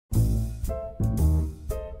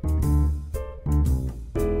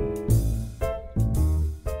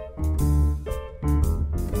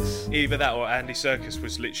either that or Andy Serkis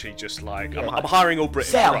was literally just like, Yeah. I'm hiring all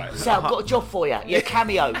British. Sal, Right. Sal, I've got a job for you. You're a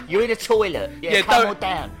cameo. You're in a toilet. Yeah, Yeah, come on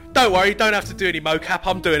down. Don't worry, don't have to do any mocap.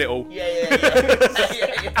 I'm doing it all. Yeah,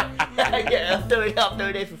 I'm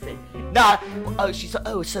doing everything. No, she's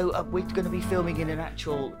like, so we're going to be filming in an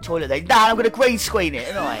actual toilet then? Nah, I'm going to green screen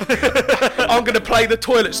it, aren't I? I'm going to play the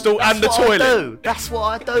toilet stall and the toilet. That's what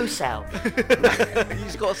I do, Sal. You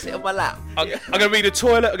just got to sit on my lap. I'm going to be the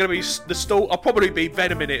toilet, I'm going to be the stall. I'll probably be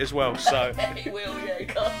Venom in it as well, so... He will, yeah, he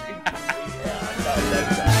can't see. Yeah, I know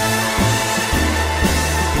that.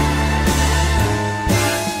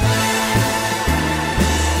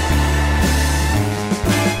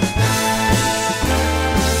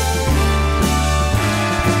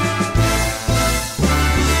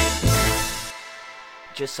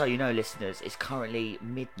 Just so you know, listeners, it's currently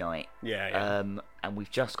midnight. Yeah. And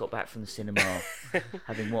we've just got back from the cinema,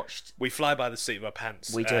 having watched. We fly by the seat of our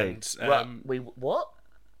pants. We do. And, What?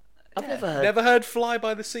 I've never heard. Never heard fly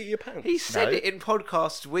by the seat of your pants? He said No. it in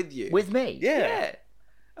podcasts with you. With me? Yeah.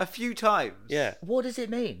 A few times. Yeah. What does it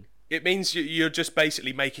mean? It means you're just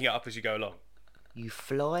basically making it up as you go along. You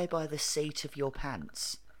fly by the seat of your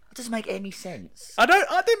pants. That doesn't make any sense. I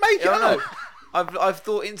didn't make it I up. know. I've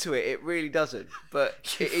thought into it. It really doesn't.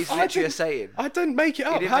 But it is literally a saying. I didn't make it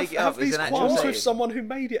up. didn't make it up, Have it's these an actual qualms saying. with someone who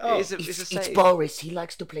made it up. It's a It's saying. Boris. He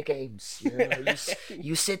likes to play games. You know,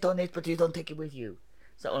 you sit on it, but you don't take it with you.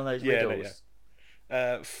 Is that one of those riddles?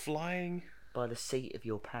 Flying. By the seat of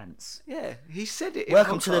your pants. Yeah, he said it. In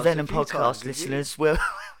Welcome to the podcasts Venom a few podcast, times with you. listeners.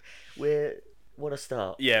 We're what a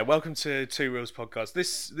start. Yeah, welcome to Two Reels podcast.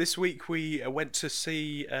 This week we went to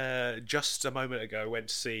see just a moment ago. Went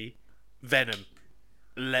to see Venom.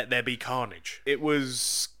 Let There Be Carnage. It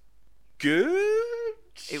was good.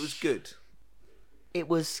 It was good. It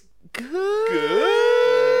was good. Good.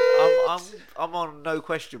 I'm on no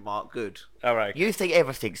question mark. Good. All right. You think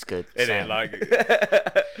everything's good. It Sam. is like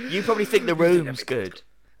You probably think the room's good.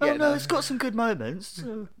 Yeah, Oh no, no. it's got some good moments.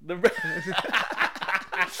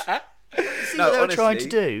 See No, what they were trying to honestly,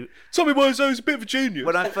 do. Tommy Wiseau's a bit of a genius.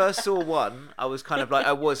 When I first saw one, I was kind of like,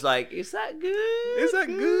 is that good? Is that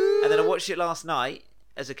good? And then I watched it last night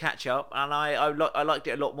as a catch up, and I liked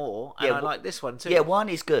it a lot more, and Yeah, I like this one too. Yeah, one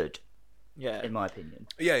is good, yeah. in my opinion.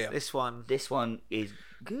 Yeah. This one, This one is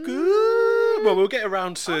good. Good. Well, we'll get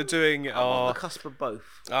around to doing I'm on our. the cusp of both.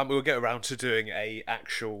 We'll get around to doing a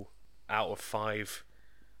actual out of 5.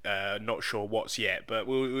 Not sure what's yet, but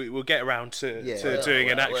we'll get around to doing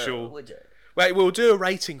an actual. Wait, we'll do a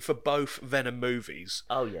rating for both Venom movies.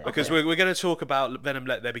 Oh yeah. Because we're going to talk about Venom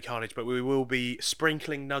Let There Be Carnage, but we will be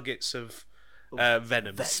sprinkling nuggets of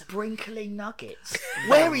Venom. Sprinkling nuggets.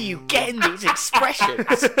 Where are you getting these expressions?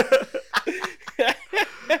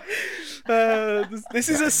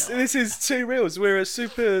 This is Two Reels. We're a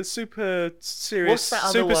super serious What's that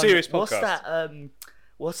other one? serious podcast.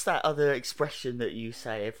 What's that other expression that you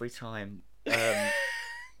say every time?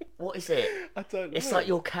 What is it? I don't know. It's like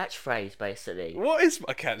your catchphrase, basically. What is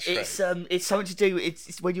my catchphrase? It's something to do.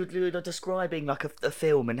 It's when you're describing like a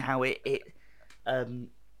film and how it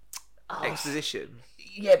Exposition.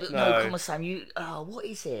 Yeah, but no, No. come on, Sam. What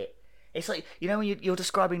is it? It's like when you're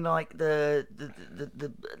describing like the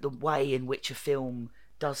way in which a film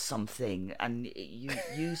does something, and you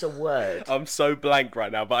use a word. I'm so blank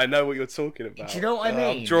right now, but I know what you're talking about. Do you know what I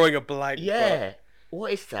mean? I'm drawing a blank. Yeah.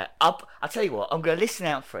 What is that? I'll tell you what. I'm going to listen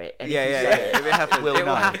out for it. And Yeah, if you yeah, say yeah. it, If it happens, we'll it will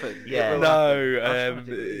know. happen. Yeah. It will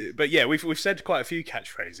No, but yeah, we've said quite a few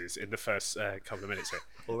catchphrases in the first couple of minutes here.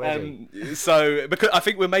 Already. So because I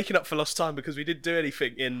think we're making up for lost time because we didn't do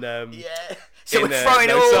anything in. Yeah. So in, we're throwing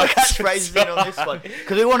no, all the so- catchphrases in on this one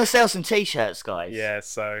because we want to sell some T-shirts, guys. Yeah,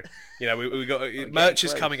 so we got merch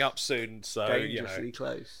is close. coming up soon. So Dangerously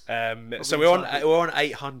close. so in we're on time- we're on In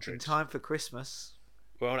 800. time for Christmas.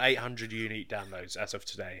 We're on 800 unique downloads as of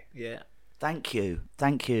today. Yeah. Thank you,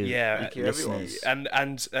 Yeah, Thank you, everyone. listeners.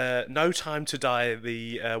 and No Time to Die,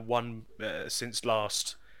 the one since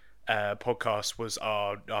last podcast was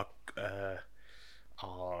our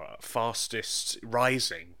fastest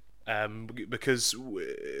rising because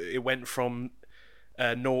it went from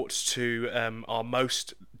 0 to our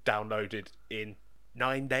most downloaded in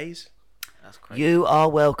 9 days. That's crazy. You are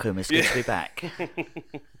welcome. It's good to be back.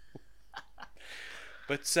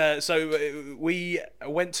 But we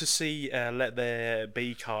went to see Let There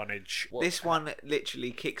Be Carnage. This one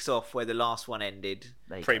literally kicks off where the last one ended.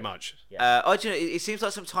 There you Pretty go. much. Do you know, it seems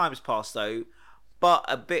like some time has passed though, but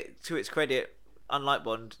a bit to its credit, unlike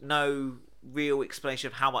Bond, no real explanation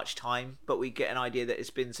of how much time, but we get an idea that it's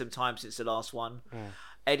been some time since the last one.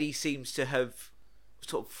 Eddie seems to have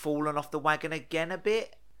sort of fallen off the wagon again a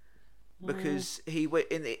bit. because he went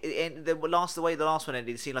in the way the last one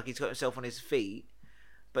ended. It seemed like he's got himself on his feet,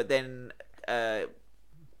 but then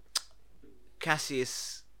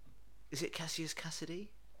Cassius, is it Cassius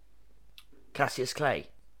Cassidy? Cassius Clay.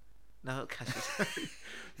 No, not Cassius.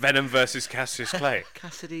 Venom versus Cassius Clay.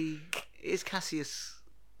 Cassidy is Cassius.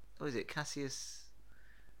 What is it? Cassius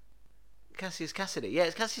Cassidy. Yeah,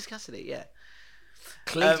 it's Cassius Cassidy. Yeah.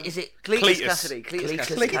 Is it Cletus Cassidy?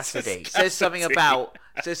 Cletus Cassidy. Says something about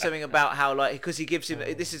how, like, because he gives him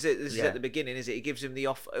this is at the beginning, is it? He gives him the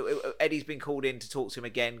off. Eddie's been called in to talk to him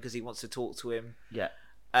again because he wants to talk to him. Yeah.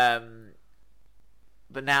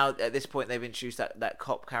 But now at this point they've introduced that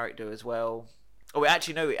cop character as well. Oh, it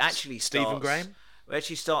actually starts. Stephen Graham. It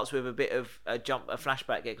actually starts with a bit of a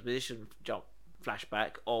flashback exposition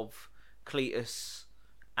flashback of Cletus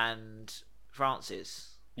and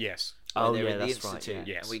Francis. Yes. Oh yeah, that's right. Yeah.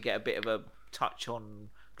 Yes. And we get a bit of a touch on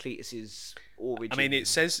Cletus's origin. I mean, it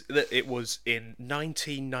says that it was in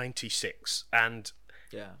 1996, and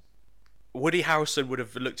Woody Harrelson would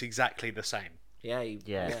have looked exactly the same.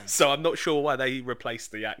 Yeah. So I'm not sure why they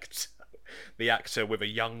replaced the actor with a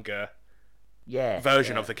younger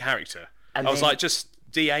version of the character. And I was like, just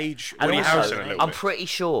de-age Woody Harrelson a little bit. I'm pretty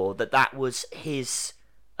sure that was his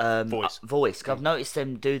voice. I've noticed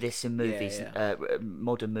them do this in movies,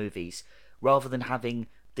 modern movies, rather than having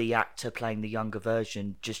the actor playing the younger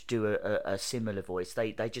version just do a similar voice.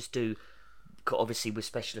 They just do, obviously with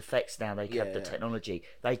special effects now they have the technology.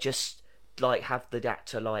 They just like have the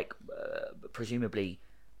actor presumably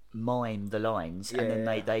mime the lines, and then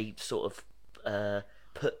they sort of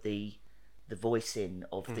put the voice in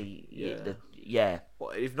of Well,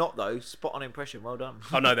 if not though, spot on impression. Well done.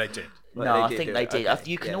 Oh no, they did. I think they did.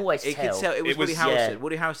 Okay. You can always tell. Could tell. It was Woody Harrelson.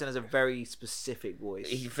 Woody Harrelson has a very specific voice.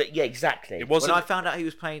 Exactly. It wasn't... When I found out he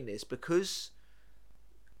was playing this, because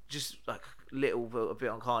just like a bit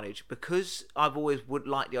on Carnage, because I've always would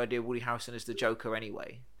like the idea of Woody Harrelson as the Joker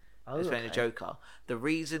anyway. He's playing the Joker. The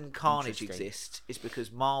reason Carnage exists is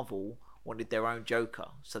because Marvel wanted their own Joker,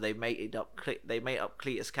 so they made up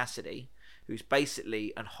Cletus Cassidy, who's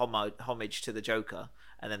basically an homage to the Joker,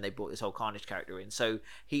 and then they brought this whole Carnage character in. So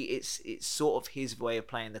it's sort of his way of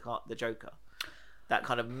playing the Joker. That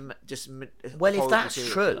kind of if that's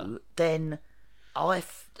true, then I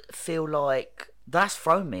feel like that's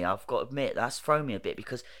thrown me. I've got to admit, that's thrown me a bit,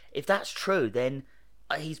 because if that's true, then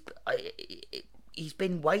he's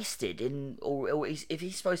been wasted if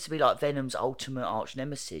he's supposed to be like Venom's ultimate arch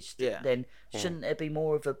nemesis, then shouldn't there be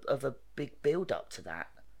more of a big build up to that?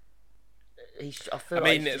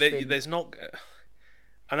 There's not.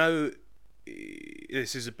 I know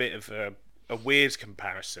this is a bit of a weird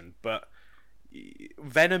comparison, but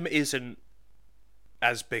Venom isn't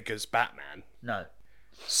as big as Batman. No.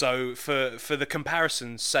 So for the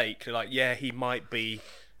comparison's sake, he might be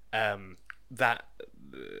that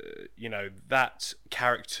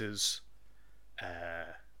character's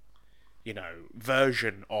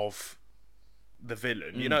version of the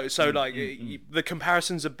villain. The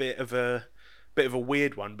comparison's a bit of a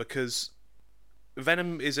weird one, because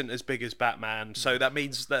Venom isn't as big as Batman, so that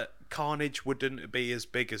means that Carnage wouldn't be as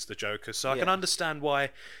big as the Joker. So I can understand why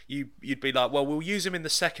you'd be like, well, we'll use him in the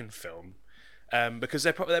second film, because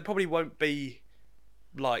there probably won't be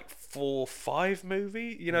like 4 or 5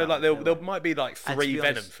 movie, there might be like 3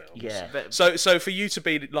 Venom films. Yeah. So for you to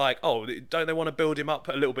be like, oh, don't they want to build him up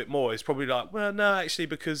a little bit more? It's probably like, well, no, actually,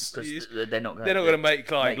 because they're not going to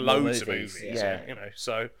make loads of movies. Yeah.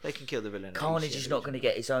 So they can kill the villain. Carnage is not going to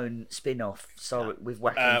get his own spin-off. With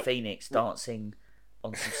Joaquin Phoenix dancing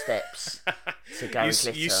on some steps to Gary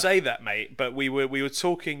Glitter. You say that, mate, but we were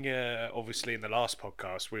talking obviously in the last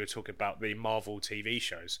podcast we were talking about the Marvel TV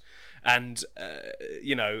shows, and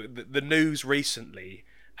the news recently,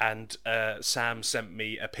 and Sam sent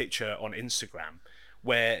me a picture on Instagram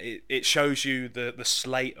where it shows you the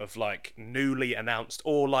slate of like newly announced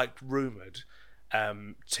or like rumored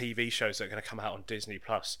TV shows that are going to come out on Disney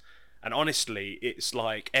Plus, and honestly it's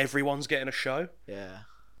like everyone's getting a show.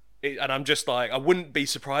 And I'm just like, I wouldn't be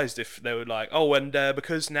surprised if they were like, oh, and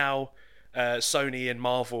because now Sony and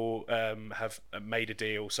Marvel have made a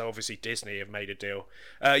deal, so obviously Disney have made a deal.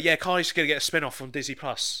 Carnage is going to get a spin-off on Disney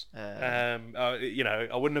Plus. I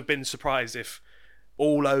wouldn't have been surprised if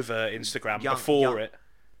all over Instagram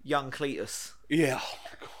young Cletus. Yeah.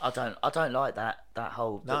 I don't like that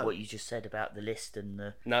whole what you just said about the list and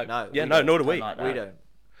the nor do we. Like we don't.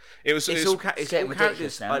 It's all characters.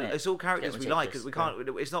 It's all characters we like, because we can't.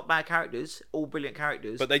 It's not bad characters. All brilliant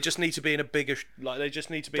characters. But they just need to be in a bigger. They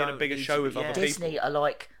just need to be in a bigger show with other people. Disney are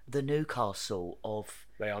like the Newcastle of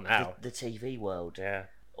they are now the TV world. Yeah.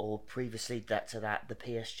 or previously the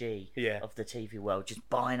PSG of the TV world, just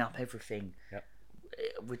buying up everything. Yep.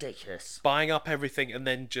 Ridiculous. Buying up everything and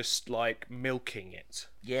then just like milking it.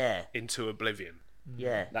 Yeah. Into oblivion.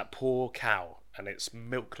 Yeah. That poor cow and its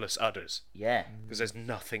milkless udders. Yeah. Because there's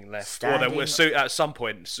nothing left. Or there will, at some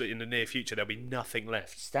point in the near future, there'll be nothing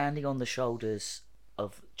left. Standing on the shoulders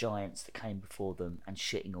of giants that came before them and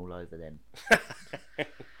shitting all over them.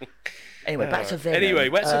 Anyway, back to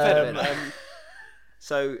Venom. Back to Venom.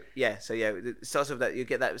 So it starts with that. You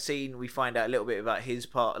get that scene. We find out a little bit about his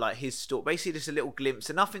part, like his story. Basically, just a little glimpse,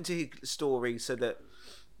 enough into his story, so that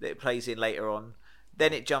it plays in later on.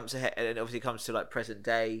 Then it jumps ahead, and it obviously comes to like present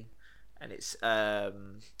day, and it's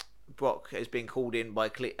Brock has been called in by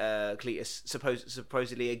Cletus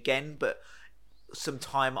supposedly again, but some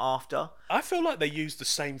time after. I feel like they used the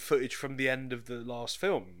same footage from the end of the last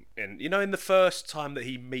film. In the first time that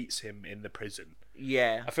he meets him in the prison.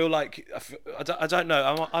 Yeah, I feel like I don't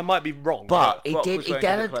know. I might be wrong, but he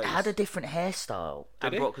had a different hairstyle,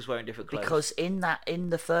 and Brock was wearing different clothes. Because in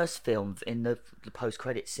the first film, in the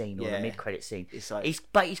post-credit scene or the mid-credit scene, he's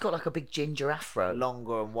got like a big ginger afro,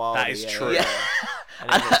 longer and wilder. That is true. Yeah.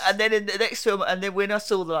 and then in the next film, and then when I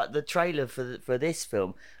saw the trailer for this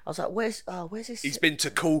film, I was like, where's this? He's been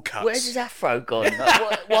to Cool Cuts. Where's his afro gone?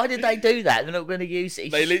 Like, why did they do that? They're not going to use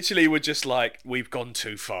it. They literally were just like, we've gone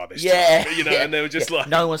too far this time. And they were just like,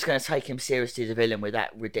 no one's going to take him seriously as a villain with that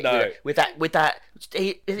ridiculous. No. With that,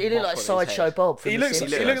 he looked like Sideshow Bob. He looked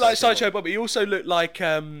like Sideshow Bob, but he also looked like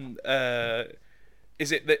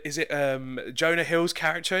Is it Jonah Hill's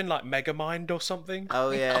character in like Megamind or something? Oh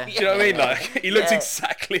yeah. Do you know what I mean? Like he looks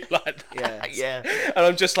exactly like that. Yeah. And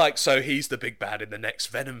I'm just like, so he's the big bad in the next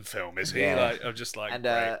Venom film, is he? Yeah. Like I'm just like,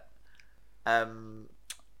 and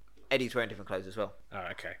Eddie's wearing different clothes as well. Oh,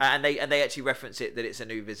 okay. And they actually reference it that it's a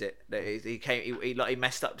new visit. That he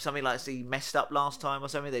messed up something like he messed up last time or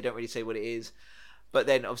something. They don't really say what it is, but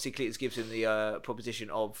then obviously Cletus gives him the proposition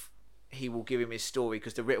of he will give him his story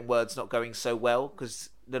because the written word's not going so well. Because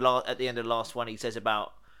at the end of the last one, he says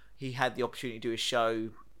about he had the opportunity to do his show.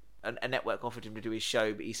 A network offered him to do his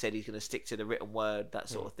show, but he said he's going to stick to the written word, that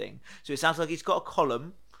sort of thing. So it sounds like he's got a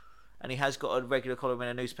column. And he has got a regular column in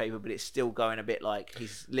a newspaper, but it's still going a bit like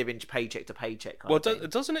he's living paycheck to paycheck.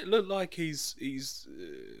 Doesn't it look like he's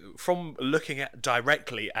from looking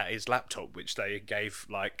directly at his laptop, which they gave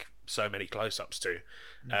like so many close-ups to,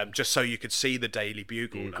 just so you could see the Daily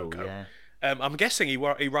Bugle logo. Yeah. I'm guessing he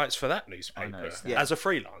writes for that newspaper as a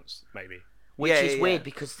freelance, maybe. Which is weird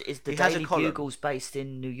because the Daily Bugle's based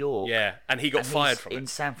in New York. Yeah, and he got fired from it in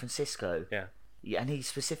San Francisco. Yeah. Yeah, and he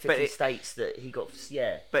specifically states that he got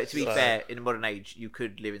But to be fair, in the modern age, you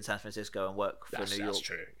could live in San Francisco and work for New York. That's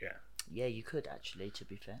true. Yeah. Yeah, you could actually. To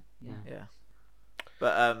be fair. Yeah. Yeah.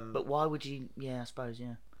 But why would you? Yeah, I suppose.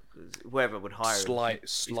 Yeah. Whoever would hire slight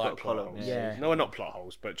plot column. holes. Yeah. No, not plot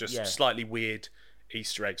holes, but just slightly weird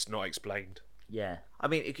Easter eggs not explained. Yeah. I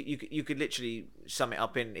mean, you could literally sum it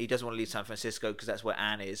up in he doesn't want to leave San Francisco because that's where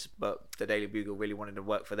Anne is, but the Daily Bugle really wanted to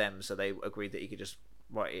work for them, so they agreed that he could just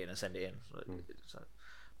write it in and send it in.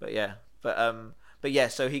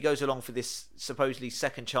 So he goes along for this supposedly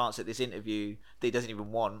second chance at this interview that he doesn't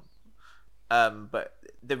even want. But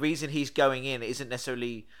the reason he's going in isn't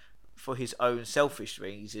necessarily for his own selfish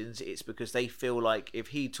reasons. It's because they feel like if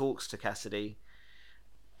he talks to Cassidy,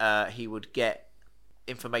 he would get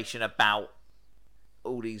information about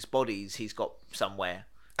all these bodies he's got somewhere.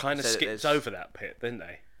 Kind of skipped over that bit, didn't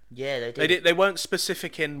they? Yeah, they did. They weren't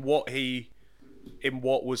specific in what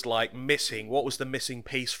was like missing. What was the missing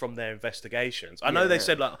piece from their investigations? I know they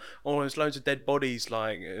said like, oh, there's loads of dead bodies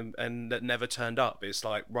like and that never turned up. It's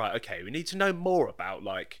like, right, okay, we need to know more about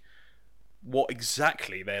like what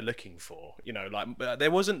exactly they're looking for. You know, like there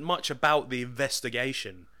wasn't much about the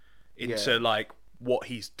investigation into like what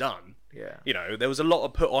he's done. Yeah. You know, there was a lot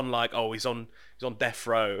of put on like, oh, he's on death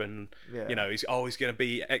row and you know, he's going to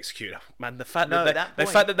be executed. Man, the fact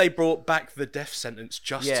that they brought back the death sentence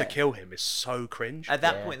just to kill him is so cringe. At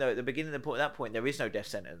that point though, at the beginning of that point there is no death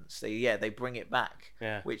sentence. They bring it back.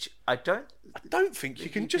 Yeah. Which I don't think you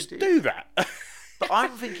can just do that. But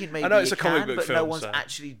I'm thinking maybe I know it's a comic book film, no one's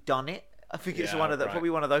actually done it. I think it's probably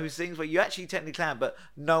one of those things where you actually technically can, but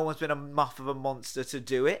no one's been a muff of a monster to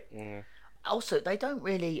do it. Mm. Also, they don't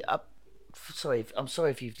really. I'm sorry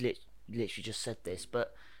if you've literally just said this,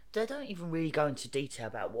 but they don't even really go into detail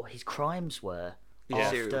about what his crimes were. He's a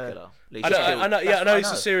serial killer. I know he's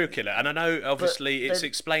a serial killer, and I know obviously it's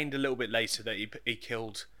explained a little bit later that he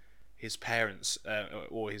killed his parents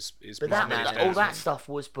or his. But all that stuff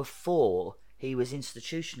was before he was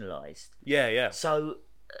institutionalized. Yeah. So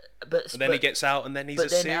But then he gets out, and then he's a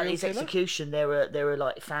serial killer. But then at his execution, there are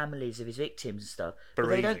like families of his victims and stuff. But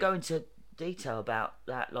they don't go into detail about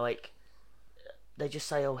that. Like, they just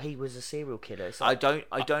say, "Oh, he was a serial killer." Like,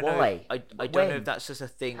 I don't know. Why? I don't know if that's just a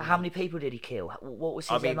thing. How many people did he kill? What was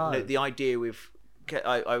his MO? The idea with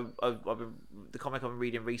I've been, the comic I've been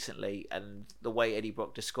reading recently, and the way Eddie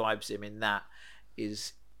Brock describes him in that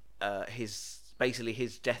is his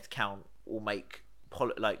death count will make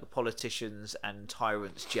politicians and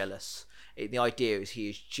tyrants jealous. The idea is he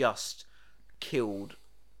has just killed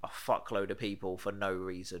a fuckload of people for no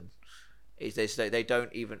reason. They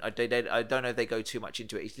don't even. I don't know if they go too much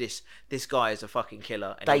into it. It's this guy is a fucking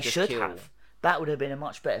killer. And they should have. That would have been a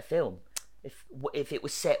much better film if it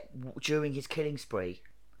was set during his killing spree,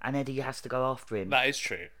 and Eddie has to go after him. That is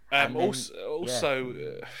true. I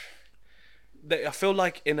feel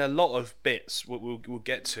like in a lot of bits we'll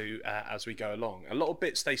get to as we go along. A lot of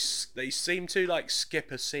bits they seem to like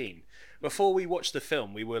skip a scene. Before we watched the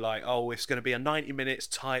film, we were like, "Oh, it's going to be a 90 minutes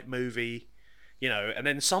type movie." You know, and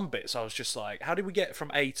then some bits I was just like, how did we get from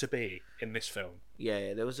A to B in this film?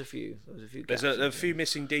 Yeah, there was a few. There's a few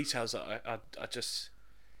missing details that I just.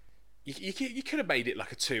 You could have made it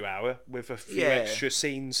like a 2 hour with a few extra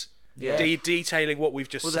scenes, detailing what we've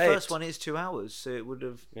just said. Well, the first one is 2 hours, so it would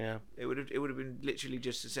have. Yeah. It would have been literally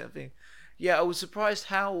just the same thing. Yeah, I was surprised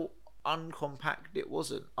how uncompact it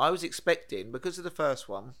wasn't. I was expecting, because of the first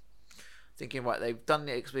one, thinking, right, they've done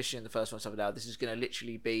the exhibition in the first one, so now this is going to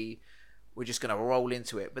literally be. We're just going to roll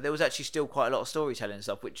into it. But there was actually still quite a lot of storytelling and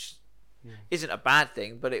stuff, which isn't a bad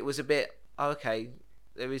thing, but it was a bit, okay,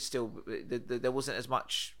 there is still, there wasn't as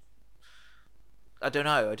much, I don't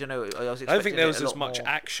know. I don't think there was as much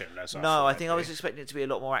action as I think I was expecting it to be a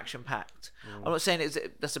lot more action-packed. I'm not saying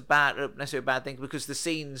that's necessarily a bad thing, because the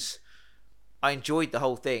scenes, I enjoyed the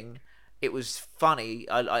whole thing. It was funny,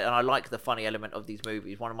 and I like the funny element of these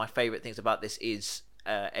movies. One of my favourite things about this is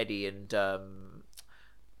Eddie and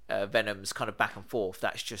Venom's kind of back and forth.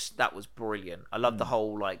 That was brilliant. I love the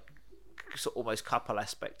whole like sort of almost couple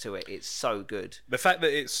aspect to it. It's so good. The fact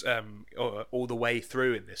that it's all the way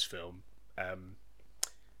through in this film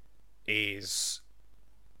is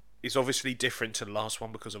obviously different to the last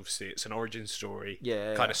one, because obviously it's an origin story.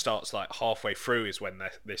 Kind of starts like halfway through is when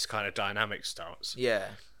this kind of dynamic starts. Yeah.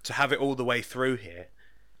 To have it all the way through here,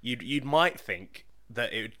 you might think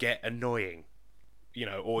that it would get annoying. You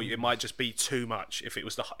know, or it might just be too much if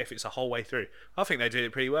it's a whole way through. I think they did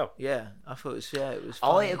it pretty well. Yeah, I thought it was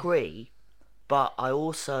funny. I agree, but I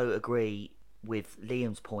also agree with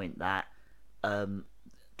Liam's point that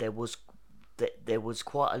there was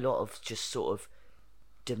quite a lot of just sort of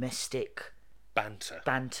domestic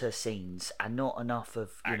banter scenes, and not enough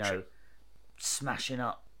of action. Smashing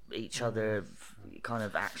up each other kind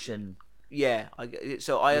of action. Yeah,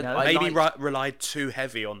 relied too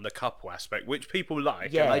heavy on the couple aspect, which people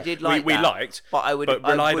like. Yeah, I did like. We liked, but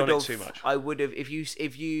relied on it too much. I would have if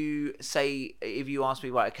you asked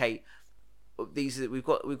me, right, okay, we've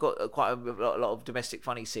got quite a lot of domestic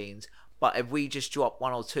funny scenes, but if we just drop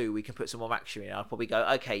one or two, we can put some more action in. I'd probably go,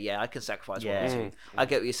 okay, yeah, I can sacrifice one or two. I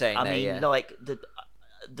get what you're saying. I mean, like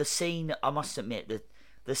the scene. I must admit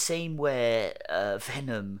the scene where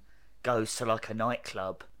Venom goes to like a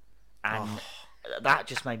nightclub. And that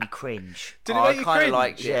just made me cringe. Did it make you cringe? I kind of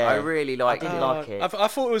liked it. Yeah. I really liked it. I didn't like it. I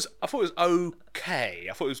thought it was okay.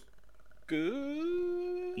 I thought it was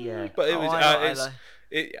good. Yeah, but it was.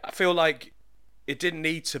 I feel like it didn't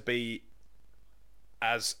need to be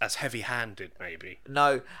as heavy-handed, maybe.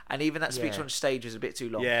 No, and even that speech on stage was a bit too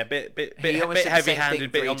long. Yeah, bit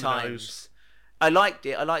heavy-handed, bit on the nose. I liked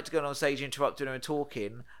it. I liked going on stage, interrupting him and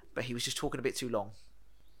talking, but he was just talking a bit too long.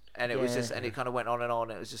 And it was just, and it kind of went on and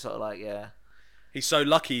on. It was just sort of like, He's so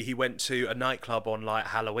lucky he went to a nightclub on like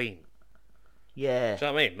Halloween. Yeah. Do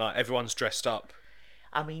you know what I mean? Like everyone's dressed up.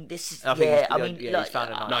 I mean, this is. Like, he's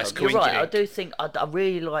found a nice. You're right. I do think I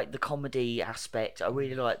really like the comedy aspect. I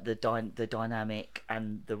really like the dynamic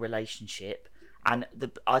and the relationship, and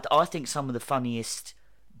I think some of the funniest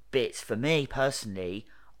bits for me personally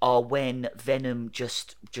are when Venom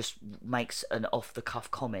just makes an off the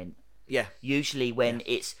cuff comment. Yeah. Usually when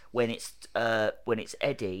it's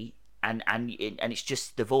Eddie and it's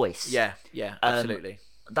just the voice. Yeah. Yeah. Absolutely.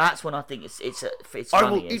 That's when I think it's funniest. I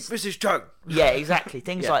will eat Mrs. Joe. Yeah, exactly.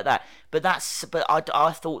 Things like that. But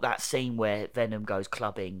I thought that scene where Venom goes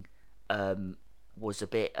clubbing was a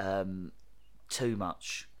bit too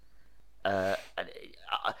much. I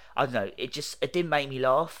don't know. It didn't make me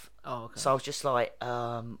laugh. Oh, okay. So I was just like,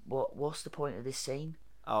 what's the point of this scene?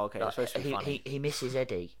 Oh, okay. Like, he misses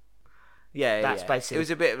Eddie. Yeah, that's basically. It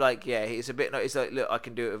was a bit like, it's a bit. It's like, look, I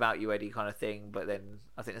can do it without you, Eddie, kind of thing. But then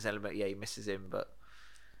I think there's an element, he misses him, but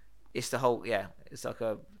it's the whole it's like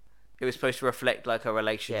a. It was supposed to reflect like a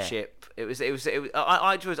relationship. Yeah. It was.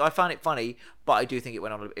 I found it funny, but I do think it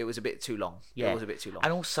went on. It was a bit too long. Yeah. It was a bit too long.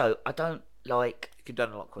 And also, I don't like. You could have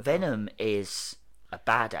done a lot quicker. Venom is a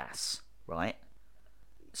badass, right?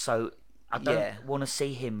 So I don't want to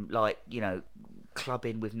see him like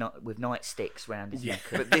clubbing with nightsticks round his neck.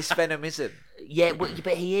 But this Venom isn't. Yeah,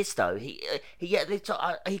 but he is though. He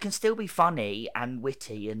can still be funny and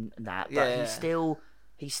witty and that, but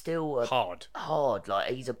he's still hard.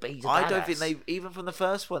 Like he's a badass. I don't think they, even from the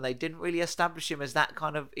first one, they didn't really establish him as that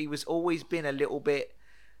kind of. He was always been a little bit.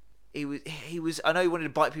 He was. I know he wanted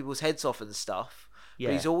to bite people's heads off and stuff. Yeah.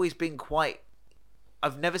 But he's always been quite.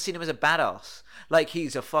 I've never seen him as a badass. Like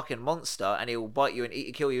he's a fucking monster and he'll bite you and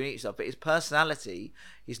kill you and eat stuff. But his personality,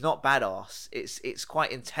 he's not badass. It's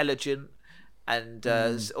quite intelligent and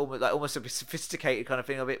almost a sophisticated kind of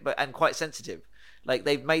thing of it, and quite sensitive. Like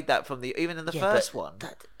they've made that from even in the first one.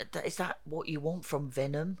 Is that what you want from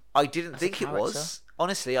Venom? I didn't think it was.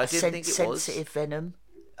 Honestly, I didn't think it was. Sensitive Venom.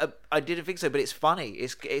 I didn't think so, but it's funny.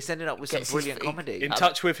 It's ended up with some brilliant comedy. In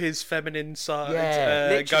touch with his feminine side.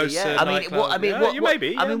 Yeah, goes to what are they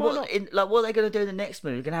going to do in the next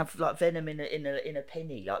movie? They're going to have like Venom in a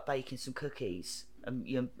penny, like baking some cookies.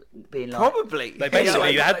 Being like, probably they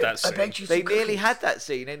basically had that scene. They nearly had that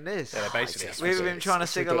scene in this. Yeah, basically with him trying to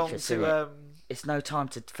sing along to. It's No Time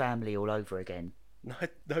to Family all over again.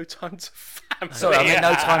 No Time to Family. Sorry, I mean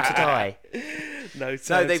No Time to Die. No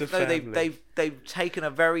Time to Family. They've taken a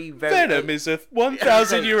very Venom is a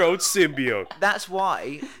 1,000-year-old symbiote. That's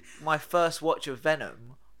why my first watch of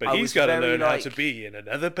Venom. But he's got to learn how to be in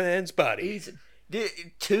another man's body. He's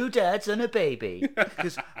two dads and a baby.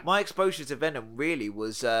 Because my exposure to Venom really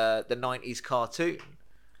was the 90s cartoon.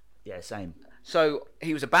 Yeah, same. So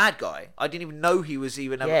he was a bad guy. I didn't even know he was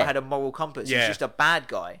had a moral compass. He was just a bad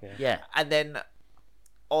guy. Yeah. And then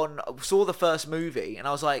saw the first movie and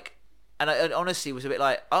I was like, and I honestly was a bit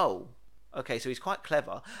like, oh, okay, so he's quite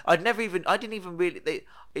clever. It never even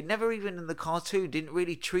in the cartoon didn't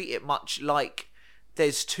really treat it much like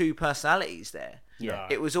there's two personalities there. Yeah.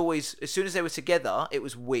 It was always, as soon as they were together, it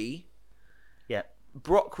was we. Yeah.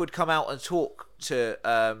 Brock would come out and talk to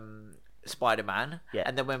Spider-Man,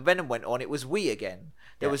 and then when Venom went on, it was we again.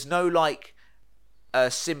 There was no like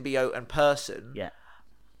symbiote and person. Yeah.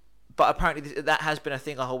 But apparently that has been a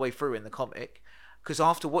thing the whole way through in the comic. Because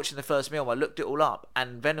after watching the first film, I looked it all up,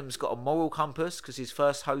 and Venom's got a moral compass because his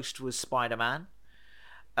first host was Spider-Man.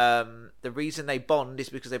 The reason they bond is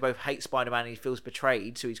because they both hate Spider-Man and he feels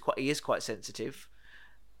betrayed, so he is quite sensitive.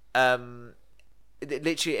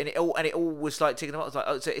 Literally, and it all was like ticking them up.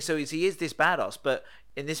 I was like, so he is this badass, but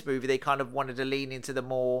in this movie they kind of wanted to lean into the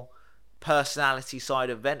more personality side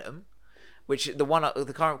of Venom, which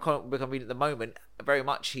the current comic book I'm reading at the moment, very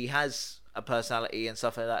much he has a personality and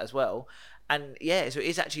stuff like that as well. And so it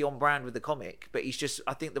is actually on brand with the comic, but he's just,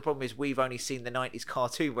 I think the problem is we've only seen the 90s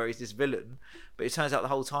cartoon where he's this villain, but it turns out the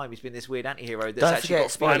whole time he's been this weird anti-hero that's actually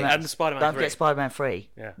got Spider-Man, and Spider-Man 3. Don't forget Spider-Man 3,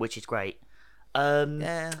 which is great.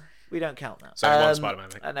 We don't count that. So one Spider-Man.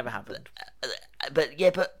 That never happened. But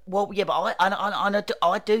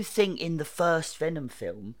I do think in the first Venom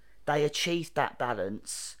film they achieved that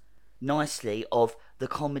balance nicely of the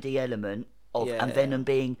comedy element of and Venom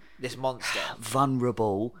being this monster,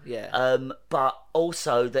 vulnerable. Yeah. But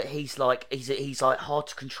also that he's like hard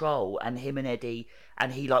to control, and him and Eddie,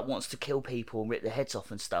 and he like wants to kill people and rip their heads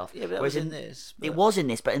off and stuff. Yeah, but that was in this. It was in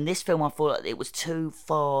this, but in this film I thought like, it was too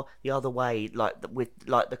far the other way. Like with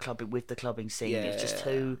the clubbing scene, it's just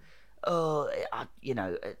too. Don't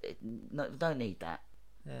need that.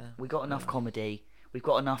 Yeah. We got enough comedy. We've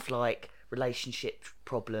got enough like relationship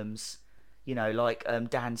problems. Like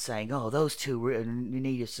Dan saying, "Oh, those two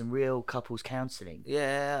needed some real couples counselling."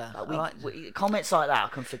 Yeah, comments like that I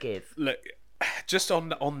can forgive. Look, just on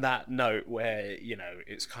that note, where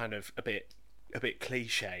it's kind of a bit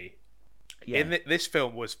cliche. Yeah. This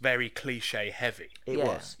film was very cliche heavy. It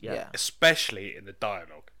was, especially in the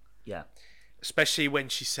dialogue. Yeah, especially when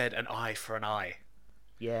she said an eye for an eye.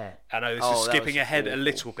 Yeah, I know this is skipping ahead a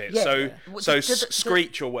little bit. Yeah.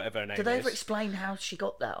 Screech or whatever her name is. Did they ever explain how she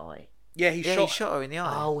got that eye? Yeah, he shot her in the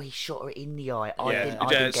eye. Oh, he shot her in the eye. Yeah. I didn't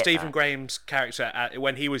get Stephen that. Graham's character,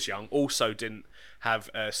 when he was young, also didn't have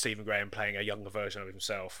Stephen Graham playing a younger version of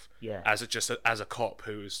himself. Yeah. As a cop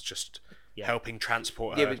who was just helping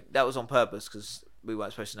transport her. Yeah, but that was on purpose because we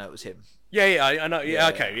weren't supposed to know it was him. Yeah, I know. Yeah,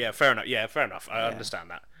 okay. Yeah, fair enough. Yeah, fair enough. I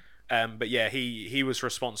understand that. But yeah, he was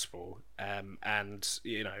responsible. And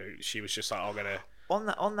she was just like, "I'm gonna."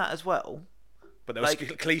 On that as well. But there was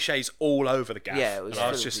cliches all over the gaff. Yeah, it was. I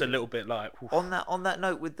was just a little bit like. Oof. On that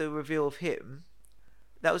note, with the reveal of him,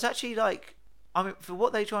 that was actually like I mean, for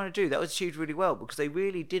what they're trying to do, that was achieved really well because they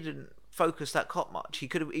really didn't focus that cop much.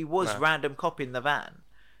 He was random cop in the van.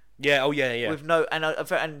 Yeah. Oh yeah. With no and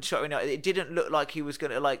it didn't look like he was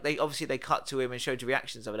gonna like they cut to him and showed you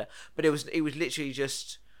reactions over there, but it was literally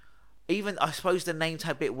just. Even I suppose the name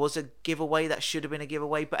tag bit was a giveaway that should have been a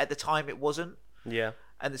giveaway, but at the time it wasn't. Yeah.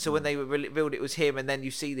 And so when they revealed it was him, and then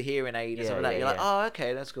you see the hearing aid and stuff like that, you're like, oh,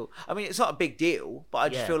 okay, that's cool. I mean, it's not a big deal, but I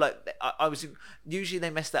just feel like I was. Usually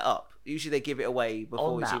they mess that up. Usually they give it away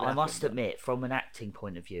before we see it. I must admit, from an acting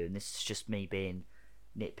point of view, and this is just me being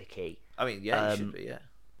nitpicky. I mean, you should be, yeah.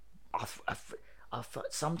 I've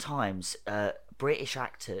sometimes British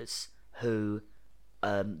actors who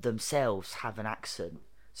themselves have an accent,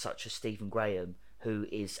 such as Stephen Graham, who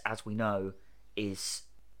is, as we know, is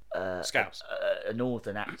Scouse. A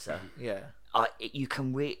northern actor. Yeah. You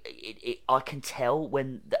can I can tell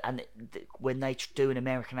when when they do an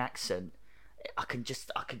American accent, I can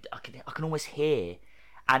almost hear,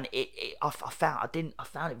 and I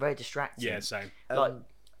found it very distracting. Yeah, same. Like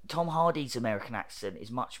Tom Hardy's American accent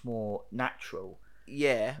is much more natural.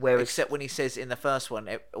 Yeah. Whereas, except when he says in the first one,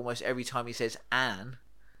 almost every time he says "Anne,"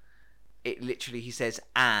 it literally he says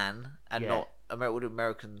 "Anne" and not.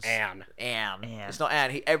 Americans. Anne. It's not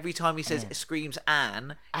Anne. Every time he screams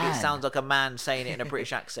Anne, it sounds like a man saying it in a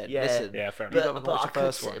British accent. Yeah. Listen. Yeah, fair enough.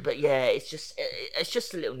 But yeah, it's just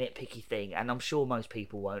a little nitpicky thing, and I'm sure most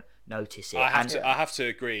people won't notice it. I have to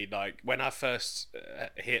agree. Like when I first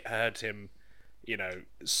heard him,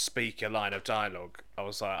 speak a line of dialogue, I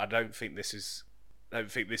was like, I don't think this is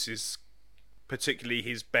particularly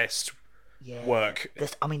his best. Work.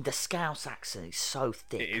 The Scouse accent is so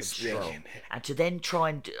thick and strong, thick, and to then try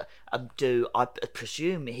and do, I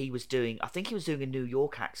presume he was doing. I think he was doing a New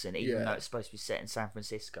York accent, even though it's supposed to be set in San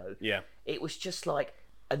Francisco. Yeah, it was just like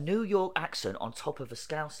a New York accent on top of a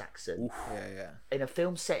Scouse accent. Oof. Yeah. In a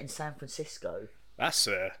film set in San Francisco. That's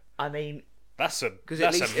a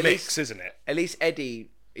mix, isn't it? At least Eddie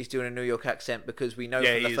is doing a New York accent because we know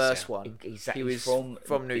from the first one he was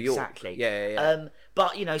from New York. Exactly. Yeah.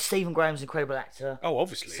 But Stephen Graham's an incredible actor. Oh,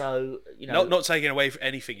 obviously. So not taking away from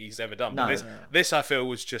anything he's ever done. No. But this I feel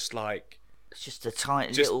was just like it's just a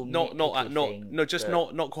tiny little not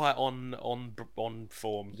quite on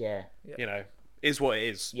form. Yeah. Is what it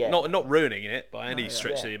is. Yeah. Not ruining it by any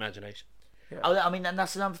stretch of the imagination. Yeah. I mean, and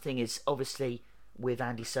that's another thing is obviously with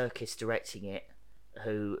Andy Serkis directing it,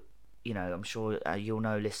 who. I'm sure you'll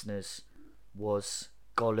know, listeners, was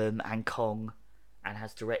Gollum and Kong, and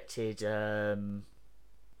has directed The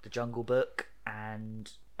Jungle Book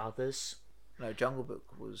and others. No, Jungle Book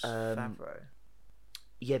was Favreau.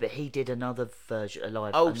 Yeah, but he did another version,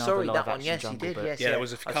 that one. Yes, he did. Yes, there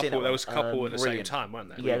was a couple at the same time, weren't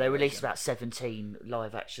there? Yeah, they released about 17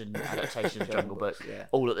 live action adaptations of Jungle Book. Yeah.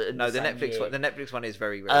 All at the Netflix year. one. The Netflix one is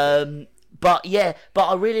very rare. But it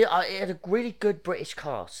had a really good British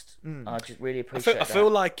cast. I just really appreciate that. I feel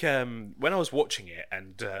like when I was watching it,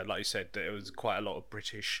 and like you said, there was quite a lot of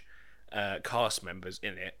British cast members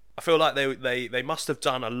in it. I feel like they must have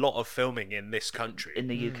done a lot of filming in this country, in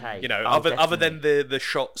the UK. Other than the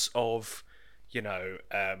shots of,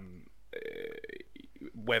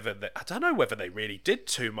 whether I don't know whether they really did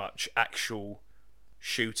too much actual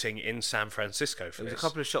shooting in San Francisco for there was this. a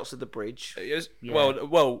couple of shots of the bridge.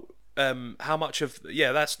 Well. How much of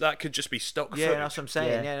that could just be stock footage? Yeah, that's what I'm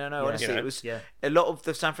saying. Honestly, it was a lot of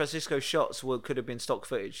the San Francisco shots could have been stock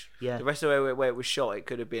footage. Yeah, the rest of the way where it was shot, it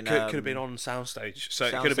could have been could have been on soundstage. So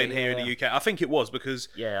it could have been here in the UK. I think it was because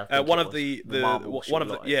one of the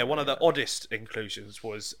oddest inclusions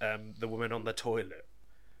was the woman on the toilet,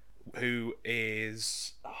 who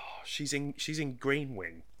is she's in Green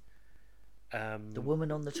Wing. The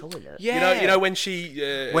woman on the toilet. Yeah, when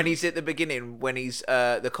she when he's at the beginning, when he's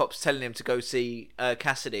the cops telling him to go see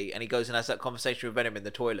Cassidy, and he goes and has that conversation with Venom in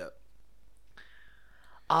the toilet.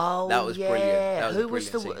 Oh, that was brilliant. Who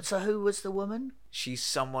was the woman? She's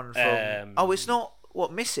someone from. It's not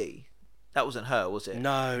Missy. That wasn't her, was it?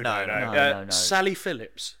 No. Sally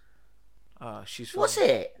Phillips. She's from. Was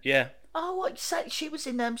it? Yeah. Oh, what? She was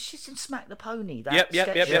in she's in Smack the Pony. That Yep.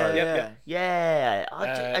 Yeah.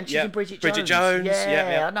 And she's in Bridget Jones.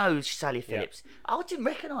 Yeah, I know Sally Phillips. I didn't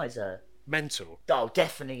recognise her. Mental. Oh,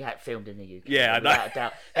 definitely had filmed in the UK. Yeah, I know. Without a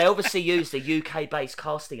doubt. They obviously used a UK-based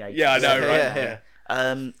casting agency. Yeah, I know, right?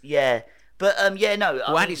 Yeah. But no.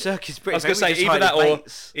 Well, Andy Serkis. I was going to say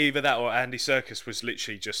either that or Andy Serkis was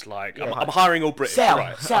literally just like I'm hiring all British. Sal,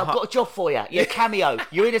 right? Sal, got a job for you. You're a cameo.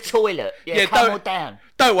 You're in a toilet. Come on down.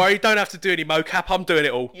 Don't worry. Don't have to do any mocap. I'm doing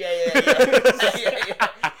it all. Yeah.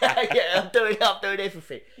 I'm doing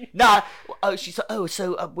everything. No, she's like,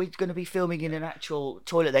 so we're going to be filming in an actual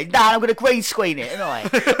toilet there. Nah, I'm going to green screen it,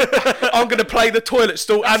 aren't I? I'm going to play the toilet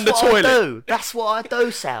stall and the toilet. That's what I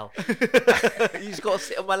do, Sal. You just got to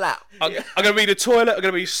sit on my lap. I'm going to be the toilet. I'm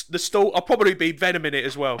going to be the stall. I'll probably be Venom in it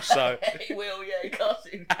as well. So he will, yeah. He can't.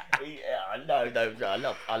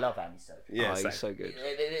 No, I love Andy Serkis. Yeah, he's so good.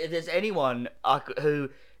 If there's anyone who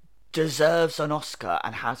deserves an Oscar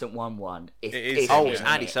and hasn't won one, it's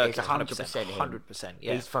Andy Serkis. It's 100%. 100%.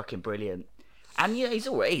 Yeah, he's fucking brilliant. And he's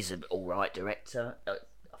an all right director.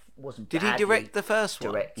 Did he direct the first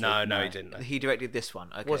one? No, he didn't. He directed this one.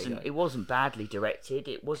 Okay, it wasn't badly directed.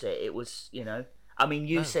 It was. I mean,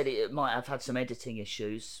 you said it might have had some editing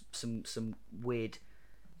issues, some weird.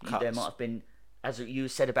 Cuts. There might have been, as you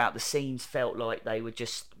said about the scenes, felt like they were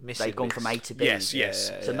just they'd gone from A to B.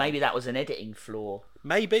 Yes. So maybe that was an editing flaw.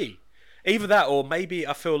 Maybe. Either that, or maybe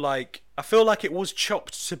I feel like it was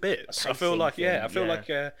chopped to bits. I feel like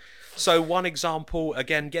So one example,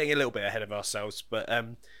 again, getting a little bit ahead of ourselves, but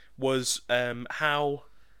was how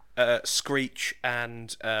Screech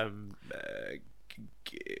and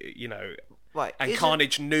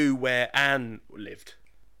Carnage knew where Anne lived.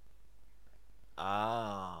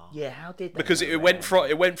 Ah. Yeah, how did that? Because it went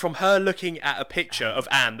from her looking at a picture of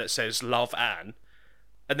Anne that says "Love Anne,"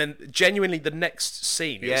 and then genuinely the next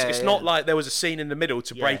scene. It's not like there was a scene in the middle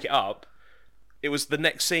to break it up. It was the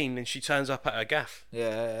next scene, and she turns up at her gaff.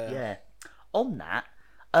 Yeah. On that,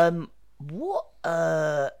 what?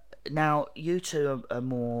 Now you two are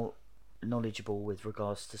more knowledgeable with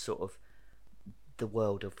regards to sort of the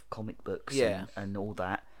world of comic books and all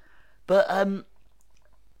that, but I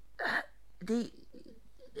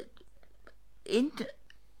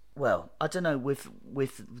don't know with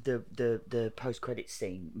the post credit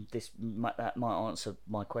scene. That might answer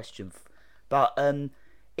my question, but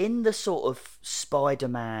in the sort of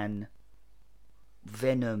Spider-Man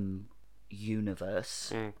Venom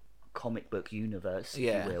universe, comic book universe, if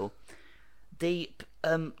you will, the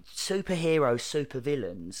superhero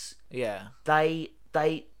supervillains,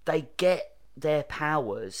 they get their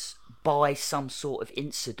powers by some sort of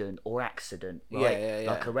incident or accident, right?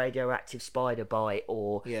 Like a radioactive spider bite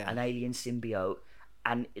or an alien symbiote,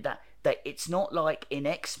 and that it's not like in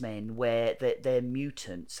X-Men where they're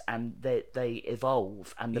mutants and they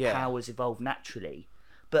evolve and the powers evolve naturally,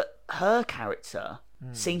 but her character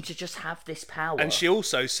seemed to just have this power, and she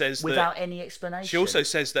also says without any explanation. She also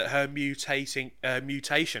says that her mutation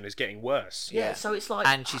is getting worse. Yeah, so it's like,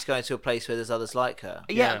 and she's going to a place where there's others like her.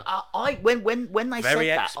 Yeah, I when they Very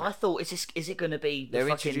said X-Men. that, I thought, is it going to be the They're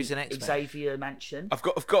fucking introducing X-Men. Xavier Mansion? I've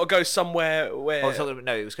got to go somewhere where. Oh,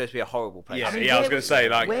 it was going to be a horrible place. Yeah, I mean, I was going to say,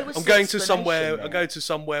 like, where was I'm the going to somewhere. explanation I go to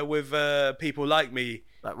somewhere with people like me.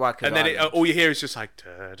 Like Rikers And then Island. all you hear is just like.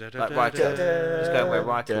 Like Rikers. It's going where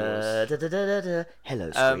Rikers was.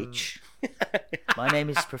 Hello, Screech. My name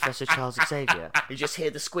is Professor Charles Xavier. You just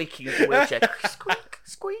hear the squeaking of the wheelchair. Squeak,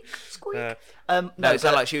 squeak, squeak. No, it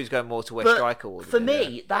sounded like she was going more to West Striker. For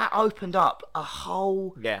me, that opened up a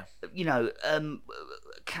whole,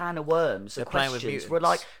 can of worms of questions. We're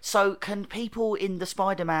like, so can people in the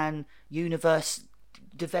Spider-Man universe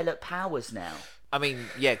develop powers now? I mean,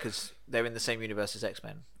 yeah, because they're in the same universe as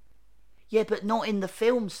X-Men. Yeah, but not in the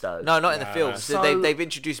films, though. No, not in the films. So- They've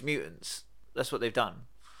introduced mutants. That's what they've done.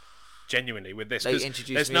 Genuinely with this, They 'cause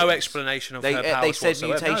introduced there's mutants. no explanation of her powers They said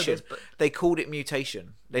whatsoever. mutation. No, They called it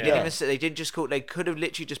mutation. They didn't even say. They didn't just call. They could have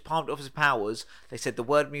literally just palmed it off as powers. They said the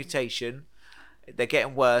word mutation. They're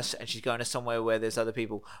getting worse, and she's going to somewhere where there's other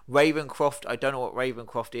people. Ravencroft. I don't know what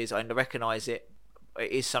Ravencroft is. I recognise it.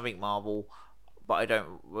 It is something Marvel, but I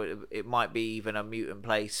don't. It might be even a mutant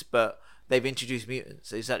place, but they've introduced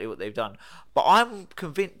mutants. Exactly what they've done. But I'm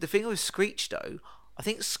convinced. The thing with Screech, though, I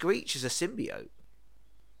think Screech is a symbiote.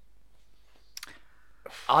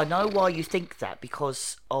 I know why you think that,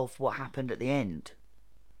 because of what happened at the end.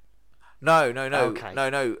 No. Okay.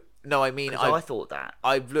 No, I mean, I thought that.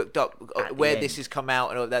 I've looked up At where the this end. has come out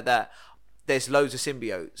and all that. There's loads of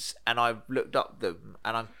symbiotes, and I've looked up them,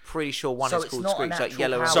 and I'm pretty sure one So is it's called not Screech, an like actual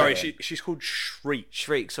yellow. power. and Sorry, red. she's called Shriek.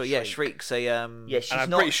 Shriek. So yeah, Shriek's a Yeah, she's I'm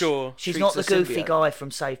not. pretty sure she's Shriek's not the a goofy symbiote. guy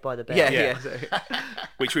from Saved by the Bell. Yeah.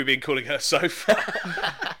 which we've been calling her so far.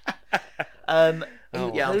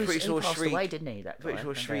 Yeah, I'm pretty sure he passed Shriek. away, didn't he? That Pretty guy?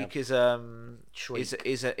 sure Shriek is Shriek.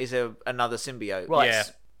 is a another symbiote. Right. Yeah.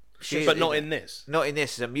 She- But not in this. Not in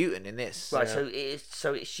this. It's a mutant in this. Right,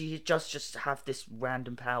 she just have this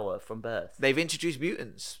random power from birth. They've introduced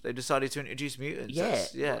mutants. They decided to introduce mutants. Yeah,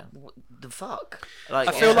 That's- yeah. What the fuck? Like,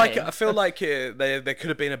 I feel Yeah. like there could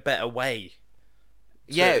have been a better way.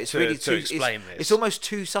 yeah, it's really to too. explain it's, this. It's almost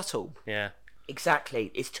too subtle. Yeah.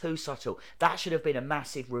 Exactly, it's too subtle. That should have been a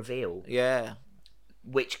massive reveal. Yeah.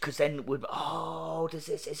 Which, because then would is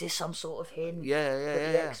this some sort of hint? Yeah,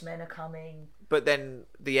 that the X-Men are coming. But then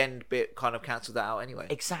the end bit kind of cancelled that out anyway.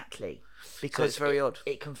 Exactly, because so it's very odd.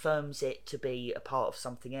 It confirms it to be a part of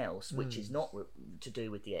something else, which is not to do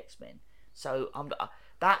with the X-Men. So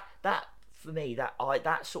that for me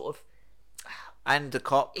that sort of and the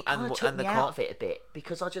cop it kind of took me out of it a bit,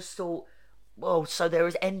 because I just thought, well, so there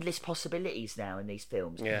is endless possibilities now in these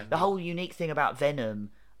films. Yeah. The whole unique thing about Venom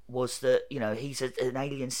was that, he's an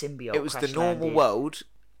alien symbiote. It was the normal world,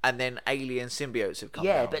 and then alien symbiotes have come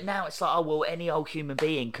down. But now it's like, oh, well, any old human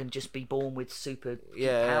being can just be born with super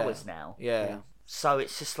powers now. Yeah. So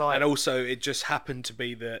it's just like... And also, it just happened to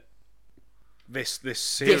be that this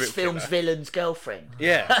film's villain's girlfriend.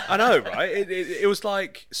 Yeah, I know, right? It was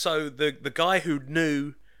like, so the guy who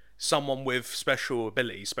knew someone with special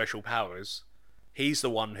abilities, special powers... He's the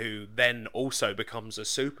one who then also becomes a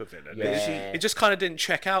supervillain. Yeah. It just kind of didn't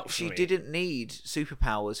check out for me. She didn't need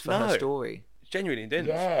superpowers for her story. Genuinely didn't.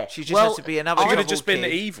 Yeah. She just has to be another. She could have just been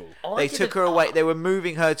evil. They took her away. They were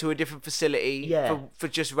moving her to a different facility for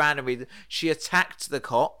just random reasons. She attacked the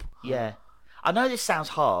cop. Yeah. I know this sounds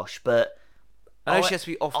harsh, but I know she has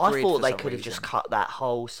to be off-grid. I thought they could have just cut that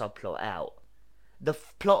whole subplot out. The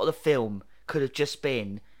plot of the film could have just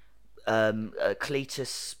been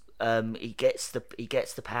Cletus. He gets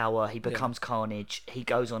the power. He becomes Carnage. He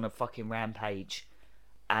goes on a fucking rampage,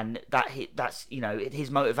 and that's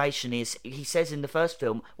his motivation is, he says in the first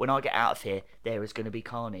film, when I get out of here, there is going to be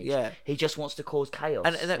carnage. Yeah, he just wants to cause chaos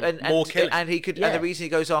and more killing. And he could. Yeah. And the reason he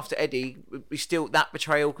goes after Eddie, that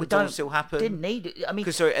betrayal could still happen. Didn't need it. I mean,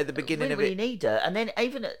 because at the beginning of it, really need her. And then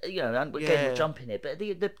even again, we're jumping it, but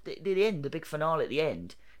the end, the big finale at the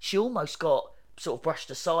end, she almost got sort of brushed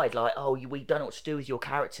aside, like, oh, we don't know what to do with your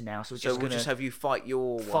character now, so we'll just have you fight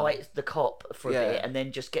the cop for a bit, and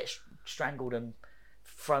then just get strangled and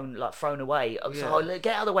thrown away. I was like,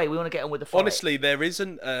 get out of the way, we want to get on with the fight. Honestly, there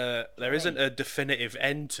isn't a definitive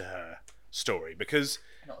end to her story, because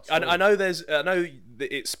I know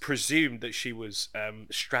it's presumed that she was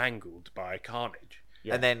strangled by Carnage.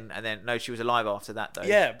 Yeah. And then no, she was alive after that though.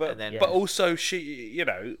 Yeah, but also she,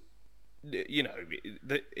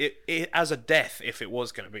 it as a death, if it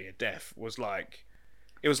was going to be a death, was like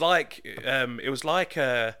it was like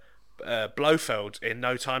Blofeld in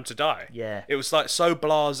No Time to Die. Yeah, it was like so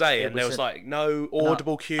blasé, and there was like no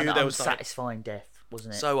audible cue. There was unsatisfying death,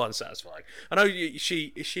 wasn't it? So unsatisfying. I know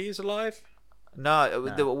she is alive. No.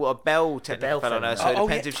 A bell technically fell on her, so it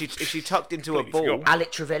depends if she tucked into a ball,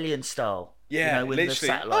 Alec Trevelyan style. Yeah, when the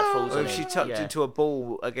satellite falls. Or if she tucked into a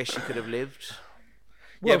ball, I guess she could have lived.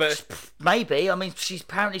 Well, but maybe. I mean, she's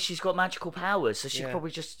got magical powers, so she could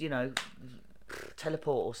probably just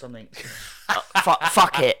teleport or something.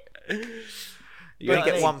 Fuck it. You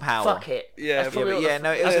only get one power. Fuck it. Yeah, it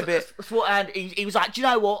was a bit. And he was like, do you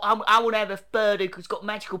know what? I want to have a bird who's got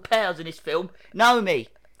magical powers in this film. Know me.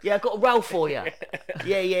 Yeah, I've got a role for you.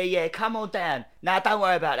 Yeah. Come on down. Nah, don't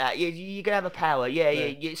worry about that. You're going to have a power. Yeah.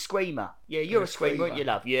 You're a screamer. Yeah, you're a screamer, aren't you,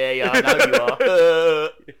 love? Yeah, I know you are.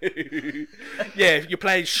 Yeah, you're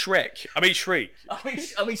playing Shrek. I mean, Shriek.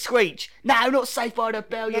 I mean, Screech. No, not Saved by the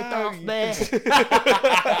Bell, you daft man.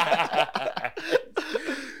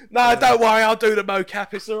 No, don't worry. I'll do the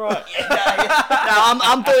mocap. It's all right.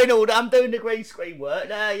 I'm doing the green screen work.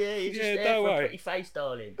 No, you're just there for a pretty face,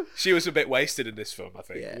 darling. She was a bit wasted in this film, I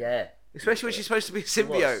think. Yeah. Especially when she's supposed to be a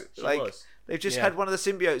symbiote. She was. They've just had one of the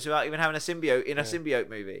symbiotes without even having a symbiote in a symbiote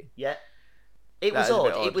movie. Yeah. It was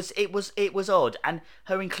odd. It was odd, and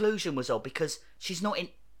her inclusion was odd because she's not in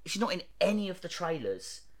any of the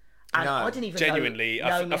trailers. And I didn't even genuinely.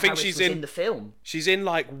 I think she's in the film. She's in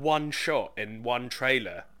like one shot in one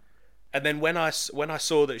trailer. And then when I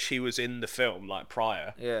saw that she was in the film, like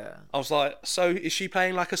prior, I was like, so is she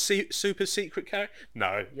playing like a super secret character?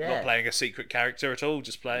 No, not playing a secret character at all.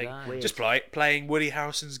 Just playing Woody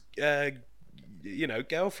Harrelson's,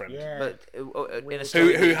 girlfriend. Yeah. But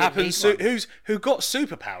who happens who got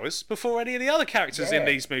superpowers before any of the other characters in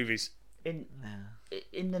these movies in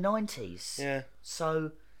the 90s. Yeah.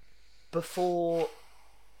 So before.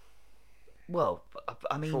 Well,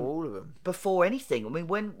 I mean, for all of them, before anything. I mean,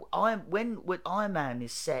 when Iron Man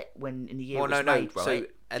is set in the year it was made, right? So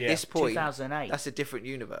at this point, 2008. That's a different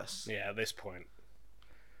universe. Yeah, at this point.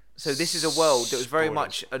 So this is a world that was very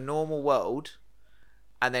much a normal world,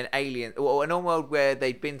 and then alien, or a normal world where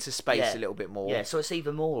they'd been to space a little bit more. Yeah, so it's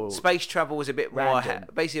even more. Space travel was a bit random. more.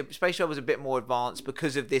 Basically, space travel was a bit more advanced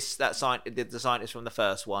because of the scientist from the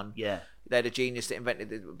first one. Yeah, they had a genius that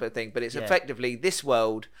invented the thing, but it's effectively this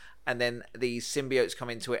world. And then these symbiotes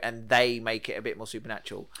come into it and they make it a bit more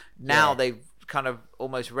supernatural. Now they've kind of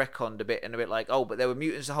almost retconned a bit and a bit like, oh, but there were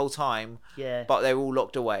mutants the whole time. Yeah. But they were all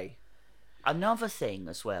locked away. Another thing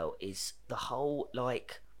as well is the whole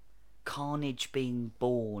like Carnage being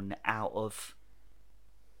born out of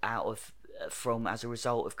from as a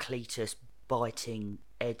result of Cletus biting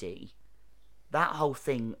Eddie. That whole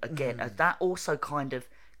thing again, that also kind of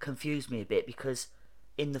confused me a bit, because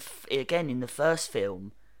in the first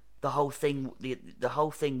film, the whole thing was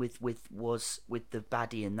with the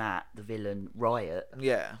baddie and the villain Riot.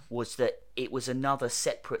 Yeah. Was that it was another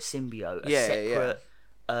separate symbiote, separate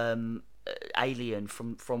alien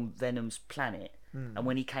from Venom's planet, and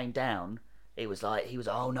when he came down, it was like he was,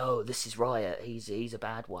 oh no, this is Riot. He's a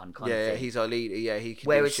bad one, kind of thing. Yeah, he's our leader. Yeah, he can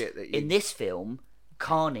Whereas do shit that in this film,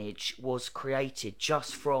 Carnage was created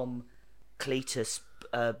just from Cletus,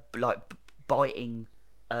 biting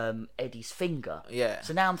Eddie's finger. Yeah.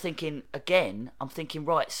 So now I'm thinking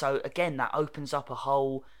right. So again, that opens up a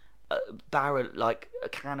whole barrel, like a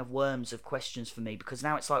can of worms of questions for me, because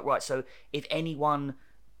now it's like, right. So if anyone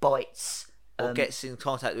bites or gets in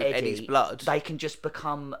contact with Eddie's blood, they can just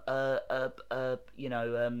become can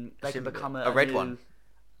become a red new one.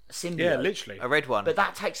 Symbiote. Yeah, literally a red one. But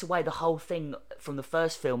that takes away the whole thing from the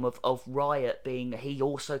first film of Riot being, he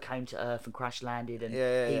also came to Earth and crash landed, and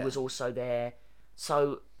he was also there.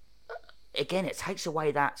 So again, it takes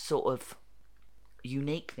away that sort of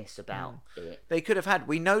uniqueness about it. They could have had.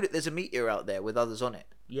 We know that there's a meteor out there with others on it.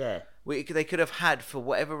 Yeah. They could have had, for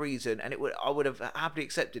whatever reason, and I would have happily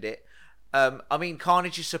accepted it. I mean,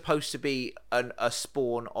 Carnage is supposed to be a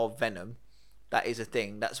spawn of Venom. That is a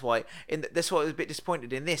thing. That's why. That's why I was a bit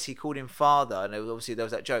disappointed in this. He called him father, and obviously there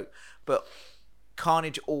was that joke. But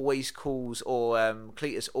Carnage always calls, or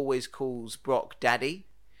Cletus always calls Brock Daddy,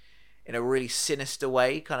 in a really sinister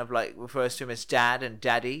way. Kind of like refers to him as Dad and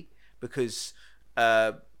Daddy, because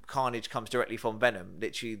Carnage comes directly from Venom.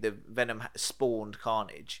 Literally, the Venom spawned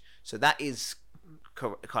Carnage. So that is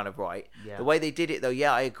kind of right. Yeah. The way they did it, though,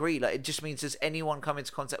 yeah, I agree. Like, it just means, does anyone come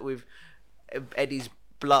into contact with Eddie's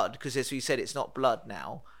blood, because as we said, it's not blood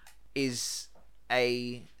now, is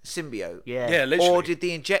a symbiote? Yeah, literally. Or did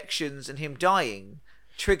the injections and him dying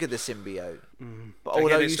trigger the symbiote? But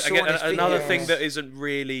although you saw another thing that isn't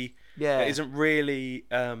really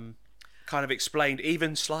kind of explained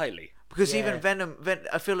even slightly. Because even Venom,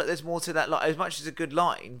 I feel like there's more to that. Like, as much as a good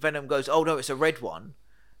line, Venom goes, "Oh no, it's a red one."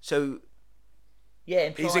 So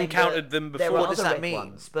he's encountered them before. What does that mean?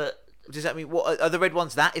 Ones, but does that mean, what are the red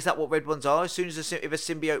ones? Is that what red ones are? As soon as if a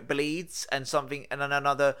symbiote bleeds and something, and then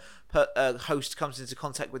another host comes into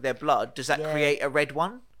contact with their blood, does that create a red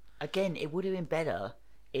one? Again, it would have been better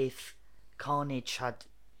if Carnage had,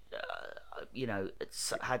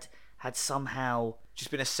 had somehow just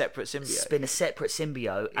been a separate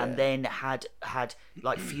symbiote. And then had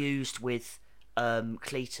like fused with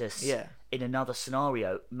Cletus in another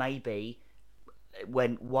scenario. Maybe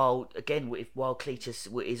while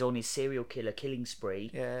Cletus is on his serial killer killing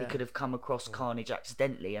spree, he could have come across Carnage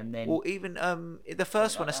accidentally, and then. Well, even the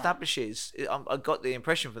first one establishes. I got the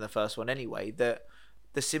impression from the first one anyway that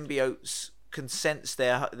the symbiotes can sense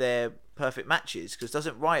their perfect matches, because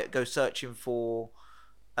doesn't Riot go searching for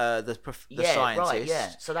the scientist? Right, yeah.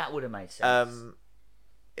 So that would have made sense.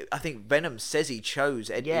 I think Venom says he chose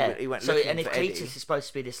Eddie. Yeah. He went so, looking and if for Cletus Eddie, is supposed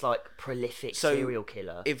to be this like prolific serial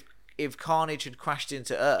killer, if Carnage had crashed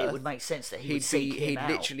into Earth, it would make sense that he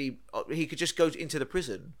could just go into the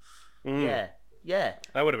prison. Yeah,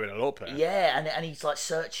 that would have been a lot better. Yeah, and he's like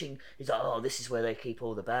searching. He's like, oh, this is where they keep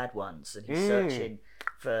all the bad ones, and he's searching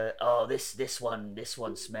for, oh, this one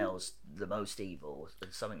smells the most evil,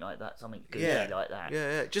 and something like that, something goofy like that.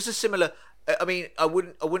 Yeah. Just a similar. I mean, I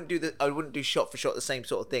wouldn't do shot for shot the same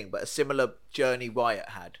sort of thing, but a similar journey Riot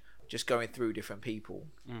had, just going through different people.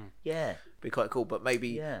 Yeah, be quite cool. But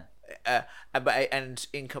maybe and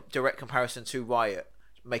in direct comparison to Riot,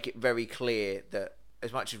 make it very clear that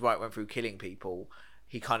as much as Riot went through killing people,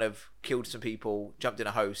 he kind of killed some people, jumped in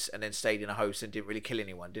a house, and then stayed in a house and didn't really kill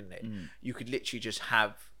anyone, didn't it? You could literally just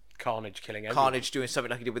have Carnage killing everyone. Carnage doing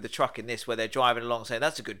something like he did with the truck in this, where they're driving along saying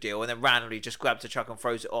that's a good deal, and then randomly just grabs the truck and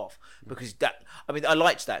throws it off. Because I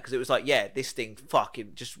liked that, because it was like, this thing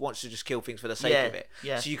fucking just wants to just kill things for the sake of it.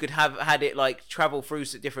 Yeah. So you could have had it like travel through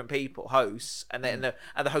to different hosts, and then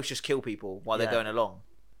the hosts just kill people while they're going along.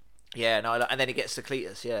 Yeah, and then it gets to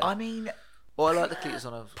Cletus. Yeah, I mean, I like the Cletus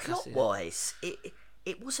on a plot-wise.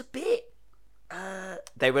 It was a bit.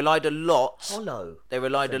 They relied a lot. Hollow. They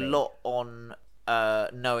relied a lot on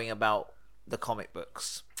knowing about the comic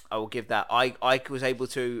books. I will give that. I was able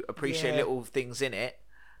to appreciate little things in it,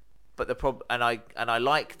 but the problem, and I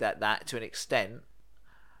like that to an extent,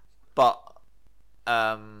 but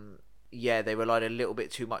they relied a little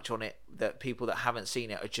bit too much on it. That people that haven't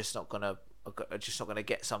seen it are just not gonna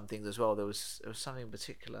get some things as well. There was something in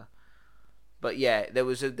particular, but yeah, there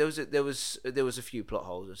was a few plot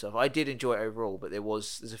holes and stuff. I did enjoy it overall, but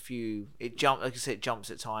there's a few. It jumped, like I said, it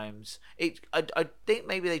jumps at times. I think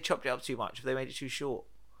maybe they chopped it up too much. If they made it too short.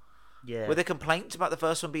 Yeah. Were there complaints about the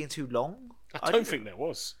first one being too long? I don't think there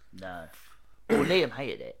was. No. Well, Liam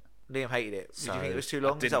hated it. Liam hated it. Did you think it was too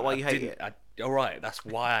long? Is that why you hated it? All right, that's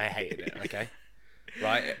why I hated it. Okay,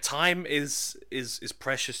 right. Time is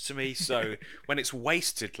precious to me. So when it's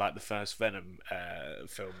wasted like the first Venom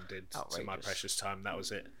film did to my precious time, that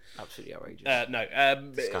was it. Absolutely outrageous. No,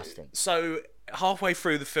 disgusting. So halfway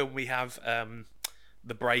through the film, we have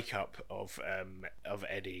the breakup of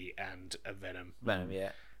Eddie and Venom. Venom, yeah.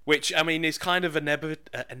 Which, I mean, is kind of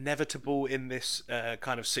inevitable in this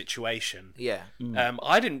kind of situation. Yeah.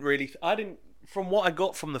 I didn't. From what I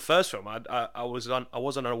got from the first film, I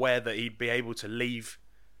wasn't aware that he'd be able to leave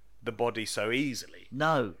the body so easily.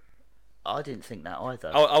 No, I didn't think that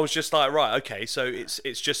either. I was just like, right, okay, so it's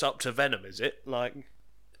just up to Venom, is it? Like,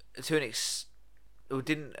 to an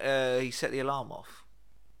didn't he set the alarm off?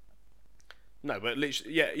 No, but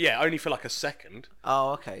literally, yeah, only for like a second.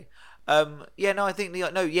 Oh, okay. I think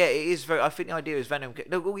it is very. I think the idea is Venom.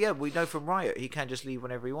 No, well, yeah, we know from Riot he can just leave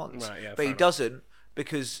whenever he wants, right, yeah, but he doesn't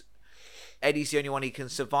because Eddie's the only one he can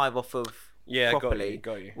survive off of properly.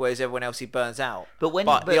 Got you. Whereas everyone else he burns out. But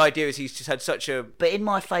the idea is he's just had such a. But in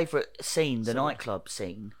my favourite scene, the nightclub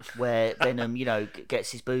scene, where Venom,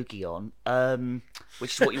 gets his boogie on,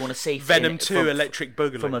 which is what you want to see. Venom 2 Electric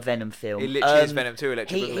Boogaloo from a Venom film. It literally is Venom 2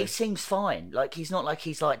 Electric Boogaloo. He seems fine. Like he's not like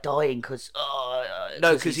he's like dying because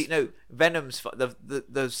Venom's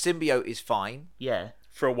the symbiote is fine. Yeah.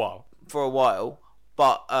 For a while.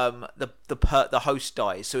 But the host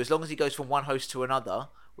dies. So as long as he goes from one host to another,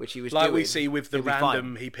 which he was like doing, we see with the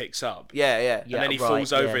random he picks up. Yeah. And then he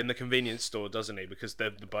falls over in the convenience store, doesn't he? Because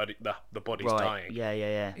the body's dying.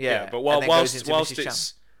 Yeah. But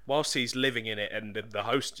whilst he's living in it and the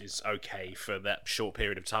host is okay for that short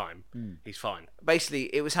period of time, he's fine. Basically,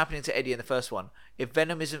 it was happening to Eddie in the first one. If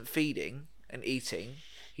Venom isn't feeding and eating,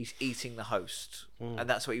 he's eating the host, and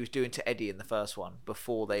that's what he was doing to Eddie in the first one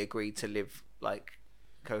before they agreed to live like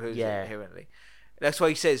coherently. That's why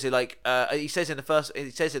he says he says in the first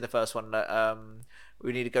one that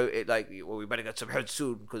we need to go we better get some head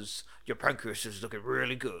soon because your pancreas is looking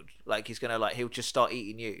really good. Like he's gonna he'll just start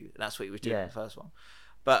eating you. And that's what he was doing in the first one.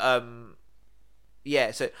 But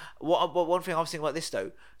so one thing I was thinking about this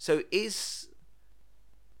though. So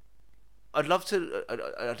I'd love to. I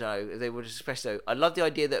don't know if they would express though. I love the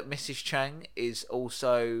idea that Mrs. Chang is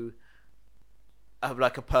also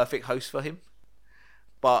like a perfect host for him,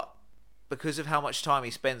 but because of how much time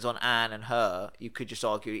he spends on Anne and her, you could just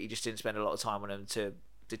argue he just didn't spend a lot of time on them to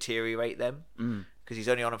deteriorate them because he's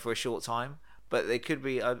only on them for a short time. But they could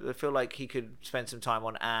be. I feel like he could spend some time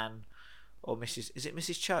on Anne or Mrs. Is it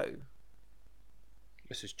Mrs. Cho?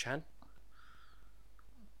 Mrs. Chan.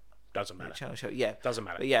 Doesn't matter. Yeah, doesn't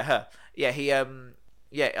matter. But yeah, her. Yeah, he.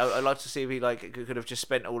 I'd like to see if he could have just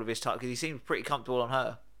spent all of his time because he seemed pretty comfortable on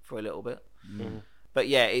her for a little bit. But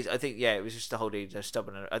yeah, I think it was just the whole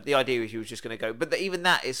stubborn. The idea was he was just going to go, but even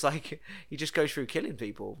that is like he just goes through killing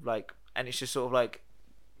people, and it's just sort of like,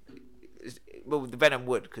 well, the Venom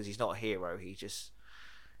would because he's not a hero. He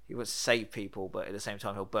wants to save people, but at the same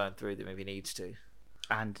time he'll burn through them if he needs to.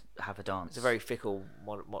 And have a dance. It's a very fickle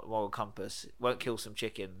moral compass. Won't kill some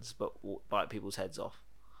chickens, but bite people's heads off.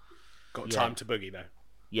 Got time to boogie though.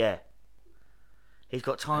 Yeah, he's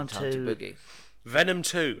got time to boogie. Venom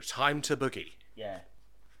 2, Time to Boogie. Yeah.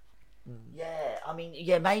 Yeah, I mean,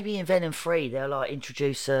 maybe in Venom 3 they'll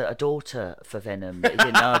introduce a daughter for Venom that he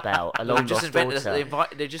didn't know about, a long lost daughter.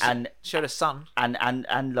 They just showed a son,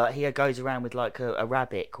 and like he goes around with like a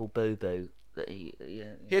rabbit called Boo Boo. He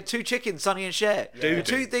had two chickens, Sonny and Cher. Yeah. The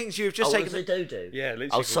two things you've just taken. Was it Doo-Doo? Yeah,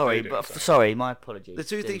 sorry, my apologies. The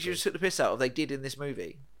two things you just took the piss out of, they did in this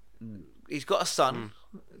movie. He's got a son,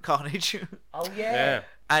 Carnage. Oh yeah.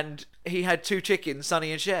 And he had two chickens,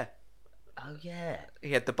 Sonny and Cher. Oh yeah.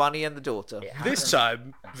 He had the bunny and the daughter. This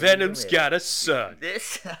time, Venom's got a son.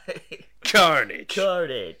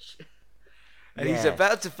 Carnage. And he's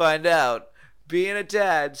about to find out being a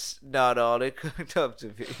dad's not all it cooked up to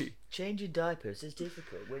be. Changing diapers is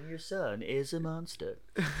difficult when your son is a monster.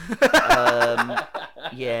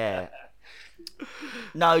 Yeah.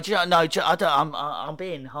 No, I don't. I'm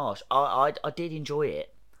being harsh. I did enjoy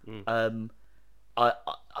it.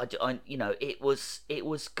 It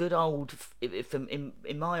was good old.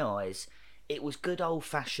 In my eyes, it was good old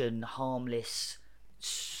fashioned, harmless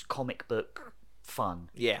comic book fun.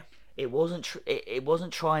 Yeah. it wasn't it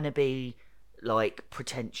wasn't trying to be like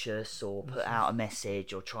pretentious or put out a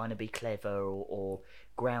message or trying to be clever or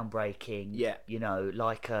groundbreaking. Yeah. You know,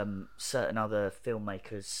 like certain other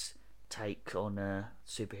filmmakers take on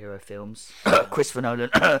superhero films. Christopher Nolan.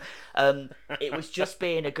 It was just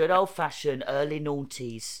being a good old fashioned early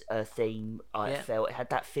noughties theme. I felt it had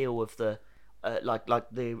that feel of the like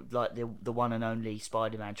the one and only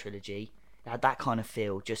Spider-Man trilogy. It had that kind of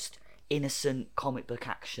feel, just innocent comic book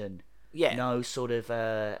action. Yeah. No sort of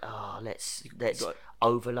let's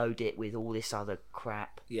overload it with all this other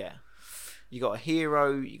crap. Yeah. You got a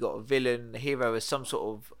hero, you got a villain. The hero is some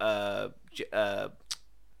sort of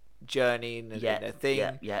journey in a thing.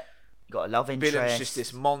 Yeah. You got a love interest. Villain's just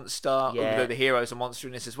this monster. Yeah. Although the hero's a monster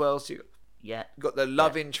in this as well. So you got the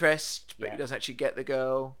love interest, but he doesn't actually get the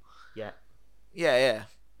girl. Yeah. Yeah.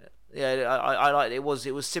 I liked it. It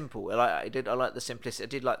was simple. I like the simplicity. I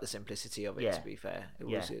did like the simplicity of it. To be fair, it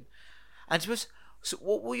was good. And so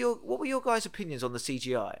what were your guys' opinions on the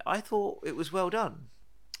CGI? I thought it was well done.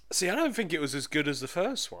 See, I don't think it was as good as the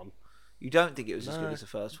first one. You don't think it was as good as the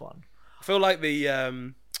first one? I feel like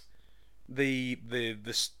the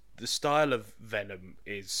style of Venom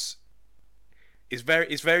is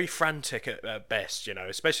very frantic at best, you know,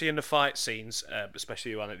 especially in the fight scenes,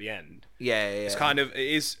 especially the one at the end. Yeah.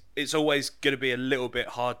 It's always going to be a little bit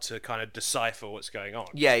hard to kind of decipher what's going on.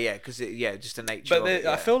 Yeah, because just the nature. But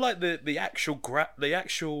I feel like the actual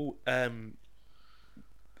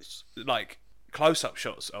like close-up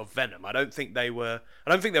shots of Venom, I don't think they were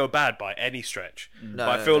bad by any stretch. No,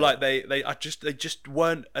 but I feel like they just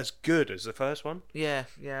weren't as good as the first one. Yeah,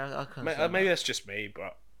 I can't. Maybe that's just me,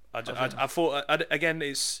 but I thought again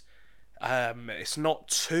it's not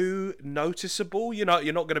too noticeable. You're not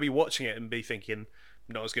going to be watching it and be thinking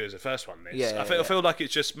not as good as the first one is. I feel like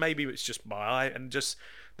it's just my eye, and just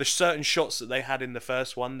the certain shots that they had in the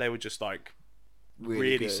first one, they were just like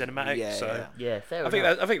really cinematic. Fair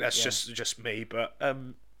enough. I think that's just me, but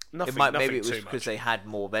nothing. Maybe it was because they had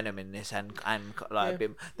more Venom in this, and like a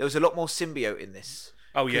bit, there was a lot more symbiote in this.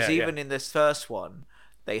 Oh yeah, because even in this first one,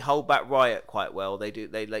 they hold back Riot quite well.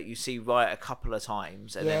 They let you see Riot a couple of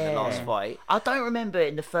times, and then the last fight. I don't remember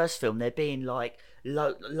in the first film there being like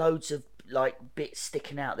loads of like bits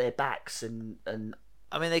sticking out their backs and.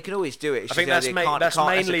 I mean, they can always do it. I think that's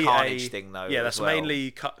mainly a Carnage thing, though. Yeah, that's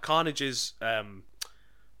mainly Carnage's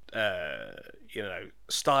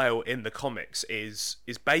style in the comics is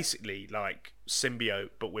basically like symbiote,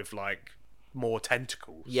 but with like more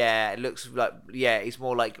tentacles. Yeah, it looks like he's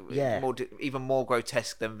more like even more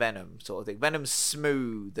grotesque than Venom sort of thing. Venom's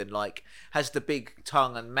smooth and like has the big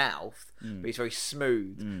tongue and mouth, but he's very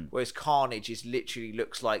smooth. Whereas Carnage is literally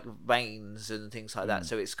looks like veins and things like that.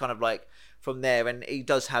 So it's kind of like from there, and he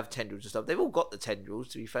does have tendrils and stuff. They've all got the tendrils,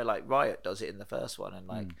 to be fair. Like Riot does it in the first one, and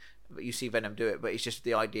like you see Venom do it, but it's just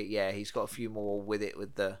the idea. Yeah, he's got a few more with it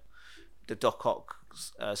with the Doc Ock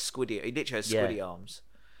squiddy. He literally has squiddy arms.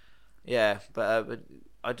 Yeah, but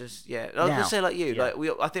I just I was gonna say like you, like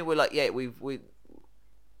I think we're like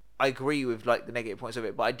I agree with like the negative points of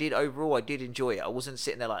it, but I did enjoy it. I wasn't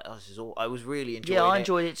sitting there like, this is all. I was really enjoying it. Yeah, I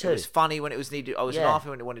enjoyed it too. It was funny when it was needed. I was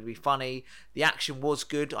laughing when it wanted to be funny. The action was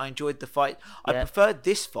good. I enjoyed the fight. I preferred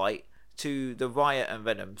this fight to the Riot and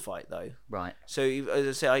Venom fight though. Right. So as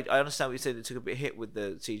I say, I understand what you said. It took a bit of hit with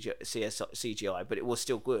the CGI, but it was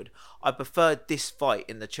still good. I preferred this fight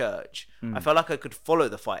in the church. I felt like I could follow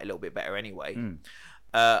the fight a little bit better anyway.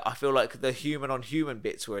 I feel like the human on human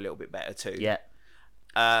bits were a little bit better too. Yeah.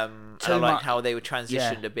 I liked how they were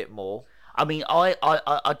transitioned a bit more. I mean,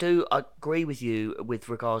 I do agree with you with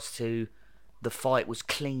regards to the fight was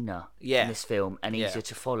cleaner in this film and easier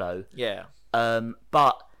to follow. Yeah.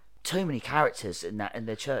 But too many characters in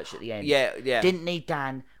the church at the end. Yeah. Didn't need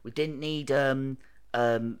Dan. We didn't need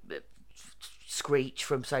Screech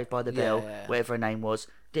from Saved by the Bell, whatever her name was.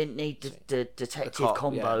 Didn't need the detective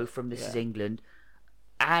combo from This Is England.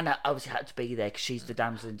 Anna obviously had to be there because she's the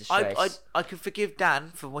damsel in distress. I could forgive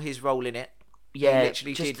Dan for his role in it. Yeah, he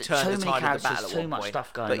literally did turn the tide of the battle at one much point.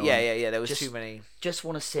 Stuff going on. But there was too many. Just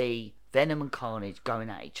want to see Venom and Carnage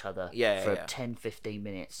going at each other for 10-15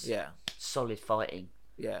 minutes. Yeah, solid fighting.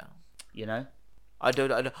 Yeah, you know. I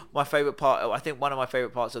don't. My favorite part. I think one of my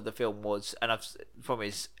favorite parts of the film was, and it's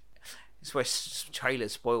where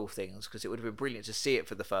trailers spoil things, because it would have been brilliant to see it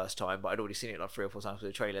for the first time, but I'd already seen it like 3 or 4 times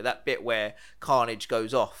with the trailer. That bit where Carnage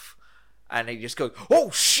goes off and he just goes,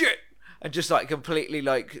 "Oh shit!" and just like completely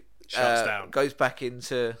like shuts down, goes back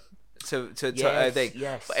into thing.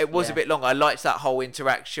 Yes, but it was a bit long. I liked that whole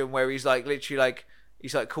interaction where he's like literally like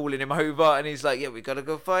he's like calling him over and he's like, "Yeah, we gotta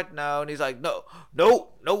go fight now," and he's like, "No,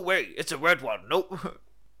 wait, it's a red one, nope."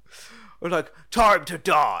 Or like, time to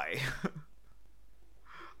die.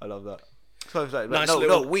 I love that. So it's like, nice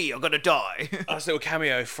no, we are gonna die. Nice little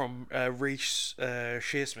cameo from Reece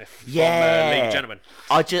Shearsmith from League of Gentlemen.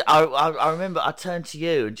 I remember I turned to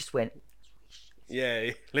you and just went.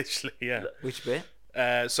 Yeah, literally, yeah. Which bit?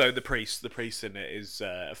 So the priest in it is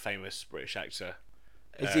a famous British actor.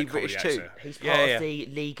 Is he British too? He's part of the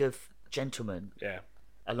League of Gentlemen. Yeah.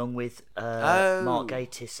 Along with Mark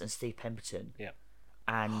Gatiss and Steve Pemberton. Yeah.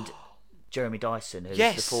 And Jeremy Dyson, who's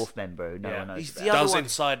the fourth member who no one knows He's about. the other Does one.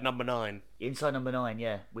 Inside Number 9. Inside Number 9,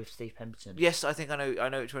 yeah, with Steve Pemberton. Yes, I think I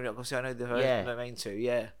know which one. Obviously, I know the main two.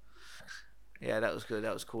 Yeah. Yeah, that was good.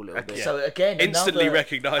 That was a cool little bit. So again, instantly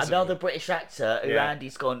recognisable. Another British actor who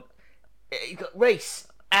Andy's gone. You got Reece.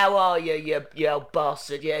 How are you, you old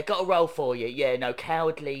bastard? Yeah, got a role for you. Yeah, no,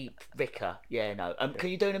 cowardly vicar. Yeah, no.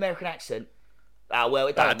 Can you do an American accent? Ah, well,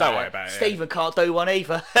 it don't worry about it. Stephen can't do one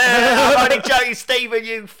either. I'm only joking, Stephen,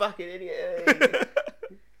 you fucking idiot.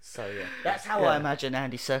 So yeah, that's how I imagine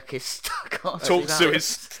Andy Serkis talks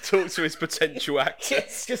to his potential actor.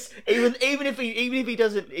 It's just even if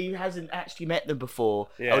he hasn't actually met them before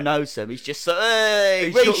or knows them, he's just like,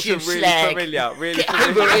 hey, Reece, you really slag. familiar, really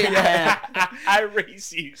familiar.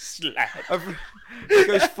 Reece, you slag. He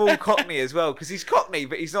goes full Cockney as well because he's Cockney,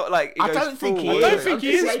 but he's not like. I don't think he is. I don't think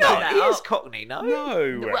he is. No, he is Cockney. No.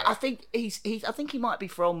 Well, I think I think he might be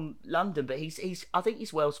from London, but I think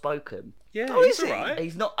he's well spoken. Yeah, he's alright.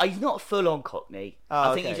 He's not full on Cockney.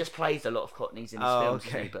 I think he just plays a lot of Cockneys in his films.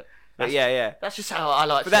 Okay. But yeah. That's just how I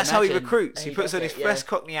like. But that's how he recruits. He puts on his fresh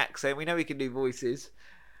Cockney accent. We know he can do voices.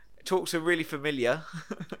 Talks are really familiar.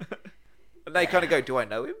 And they kind of go, "Do I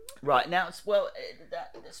know him?" Right now,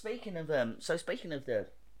 speaking of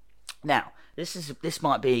now, this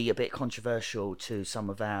might be a bit controversial to some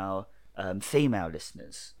of our female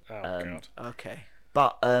listeners. Oh God. Okay.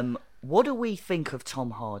 But what do we think of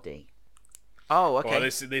Tom Hardy? Oh, okay. Well,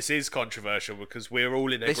 this is controversial because we're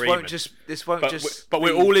all in agreement. This won't just. But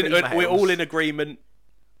we're all in agreement.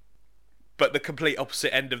 But the complete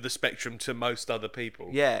opposite end of the spectrum to most other people.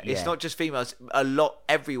 Yeah, it's not just females.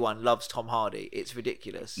 Everyone loves Tom Hardy. It's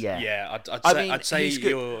ridiculous. Yeah, I'd say he's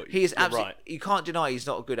good. He is absolutely right. You can't deny he's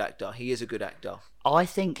not a good actor. He is a good actor. I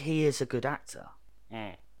think he is a good actor.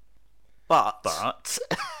 But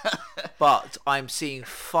But I'm seeing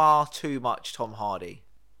far too much Tom Hardy.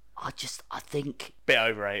 I think bit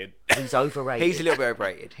overrated. He's overrated. He's a little bit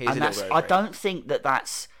overrated. I don't think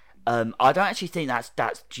that's. I don't actually think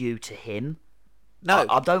that's due to him. No,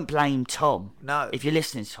 I don't blame Tom. No, if you're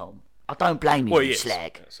listening, Tom, I don't blame you, you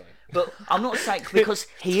slag. But I'm not saying because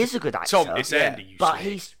he is a good actor. Tom, it's Andy. You but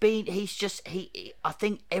slag. I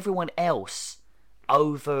think everyone else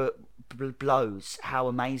overblows how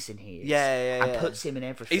amazing he is. And puts him in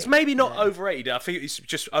everything. He's maybe not overrated. I think he's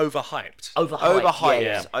just overhyped. Overhyped.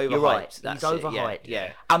 Yeah. Overhyped. You're right. He's overhyped.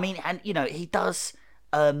 Yeah. I mean, and he does.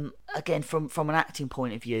 Again, from an acting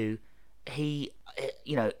point of view, he's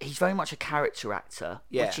very much a character actor,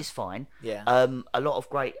 which is fine. Yeah. A lot of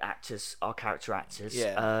great actors are character actors.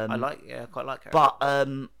 Yeah. I quite like character. But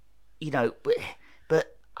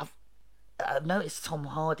but I've noticed Tom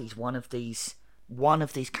Hardy's one of these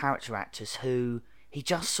character actors who he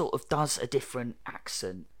just sort of does a different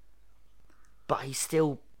accent, but he's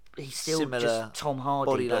still Similar just Tom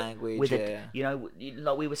Hardy, body language, with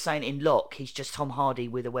like we were saying in Locke, he's just Tom Hardy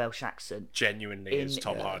with a Welsh accent. Genuinely, is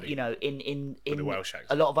Tom Hardy. In with a Welsh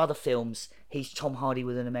accent. A lot of other films, he's Tom Hardy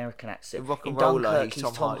with an American accent. In Rock and Dunkirk, Roller, he's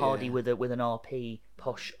Tom Hardy with an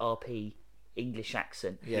posh RP English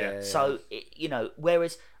accent. So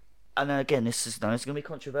whereas, and again, this is going to be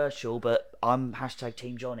controversial, but I'm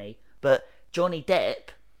 #Team Johnny. But Johnny Depp,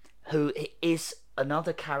 who is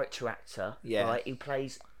another character actor, right?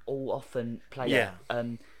 Who often plays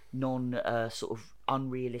non sort of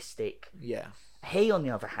unrealistic. Yeah. He, on the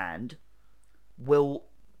other hand, will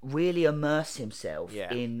really immerse himself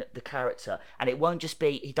in the character, and it won't just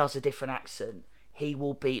be he does a different accent. He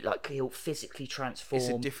will be like he'll physically transform. It's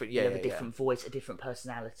a different, have a different voice, a different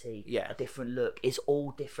personality, a different look. It's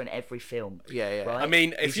all different every film. Yeah. Right? I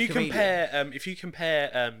mean, if you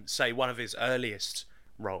compare, say, one of his earliest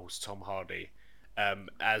roles, Tom Hardy,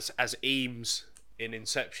 as Eames in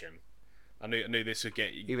Inception. I knew this would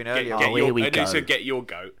get even earlier. This would get your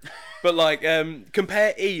goat. But like,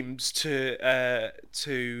 compare Eames to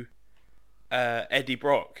Eddie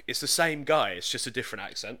Brock. It's the same guy. It's just a different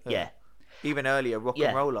accent. Yeah. Even earlier, Rock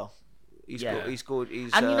and Roller. He's good.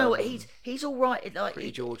 And you know what? He's all right. Like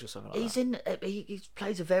Pretty George or something like he's that. He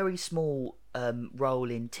plays a very small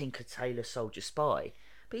role in Tinker Tailor Soldier Spy,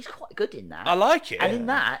 but he's quite good in that. I like it. And in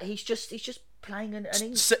that, he's just playing an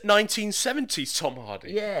 1970s Tom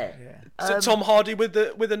Hardy. Yeah. So Tom Hardy with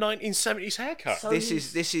a 1970s haircut. So this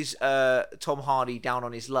is Tom Hardy down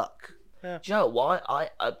on his luck. Yeah. Do you know what?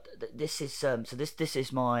 This is this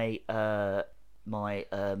is my my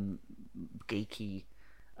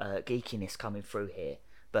geekiness coming through here.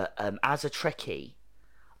 But as a Trekkie,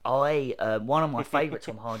 one of my favourite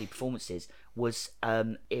Tom Hardy performances was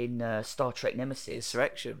in Star Trek Nemesis.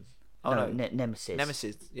 Insurrection. Oh no, Nemesis.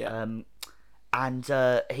 Nemesis. Yeah. And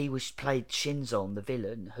he played Shinzon, the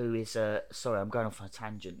villain, who is sorry, I'm going off on a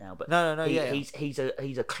tangent now, but no,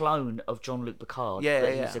 he's a clone of Jean-Luc Picard.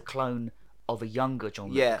 He's a clone of a younger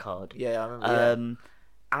Jean-Luc Picard. Yeah, I remember.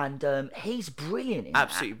 And he's brilliant in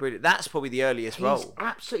absolutely brilliant. That's probably the earliest role. He's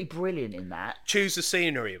absolutely brilliant in that. Choose the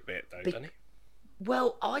scenery a bit, though, doesn't he?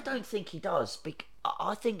 Well, I don't think he does.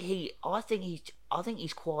 I think he's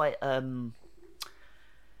quite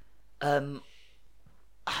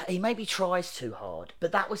he maybe tries too hard,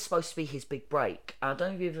 but that was supposed to be his big break. I don't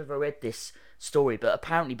know if you've ever read this story, but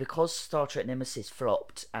apparently because Star Trek Nemesis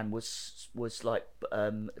flopped and was like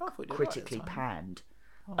critically panned,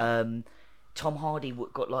 Tom Hardy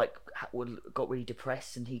got really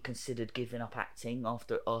depressed, and he considered giving up acting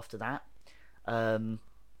after that.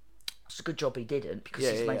 It's a good job he didn't, because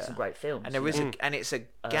he's made some great films. And there is it's a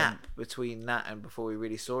gap between that and before we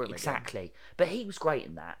really saw him exactly. again. But he was great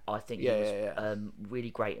in that. I think he was really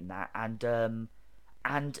great in that.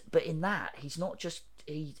 But in that, he's not just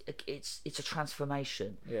it's a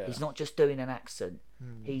transformation. Yeah. He's not just doing an accent.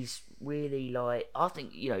 He's really like, I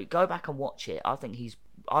think, go back and watch it. I think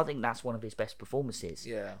that's one of his best performances.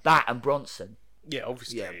 Yeah. that and Bronson. Yeah,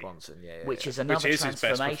 obviously. Yeah, Bronson. Yeah. Which is another transformation. His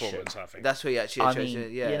best performance, I think. That's what he actually.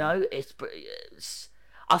 It's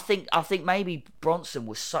I think maybe Bronson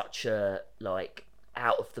was such a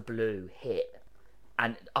out of the blue hit,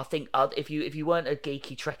 and I think if you weren't a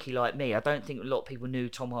geeky Trekkie like me, I don't think a lot of people knew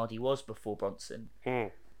Tom Hardy was before Bronson. And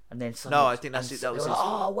then I think that was.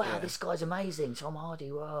 Oh wow, this guy's amazing, Tom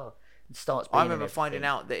Hardy. Wow. I remember finding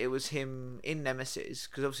out that it was him in Nemesis,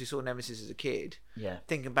 because obviously saw Nemesis as a kid. Yeah.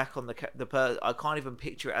 Thinking back on I can't even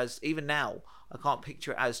picture it as, even now, I can't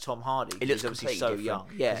picture it as Tom Hardy. He looks obviously so different. young.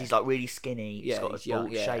 Yeah. He's like really skinny. He's got a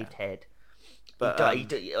bald shaved head. But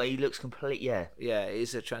he looks complete. Yeah. Yeah, it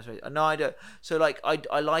is a transformation. No, I don't. So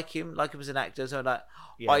I like him as an actor. So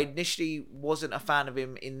I initially wasn't a fan of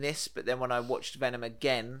him in this, but then when I watched Venom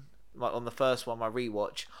again, on the first one, my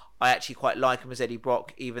rewatch, I actually quite like him as Eddie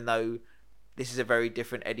Brock, even though this is a very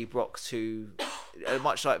different Eddie Brock to,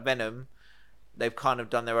 much like Venom, they've kind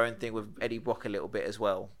of done their own thing with Eddie Brock a little bit as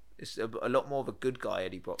well. It's a lot more of a good guy,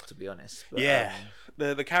 Eddie Brock, to be honest. But,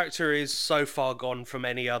 the character is so far gone from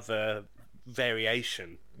any other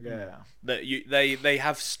variation. Yeah, that they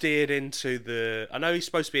have steered into the. I know he's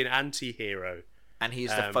supposed to be an anti-hero, and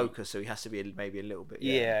he's the focus, so he has to be maybe a little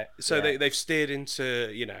bit. So they've steered into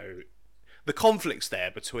the conflicts there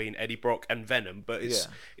between Eddie Brock and Venom, but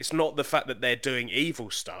it's not the fact that they're doing evil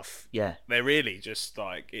stuff. Yeah, they're really just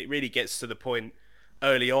it really gets to the point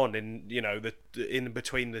early on in in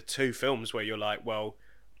between the two films where you're like, well,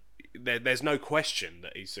 there's no question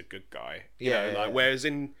that he's a good guy. Whereas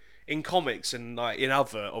in comics and in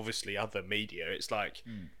other media, it's like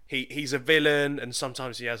he's a villain, and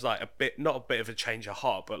sometimes he has not a bit of a change of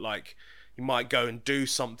heart, but he might go and do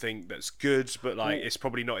something that's good, but it's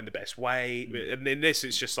probably not in the best way. And in this,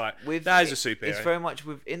 it's just that is a superhero. It's very much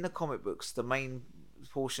in the comic books. The main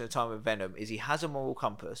portion of the time with Venom is he has a moral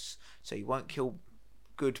compass, so he won't kill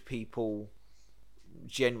good people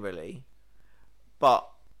generally, but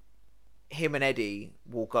him and Eddie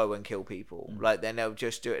will go and kill people. Then they'll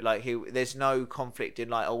just do it. There's no conflict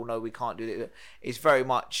in oh no, we can't do it. It's very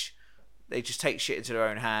much. They just take shit into their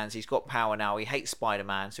own hands. He's got power now. He hates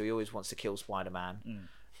Spider-Man, so he always wants to kill Spider-Man.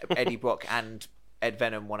 Eddie Brock and Ed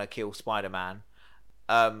Venom want to kill Spider-Man.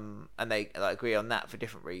 And they agree on that for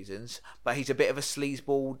different reasons. But he's a bit of a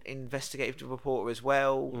sleazeball investigative reporter as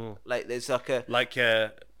well. There's Topher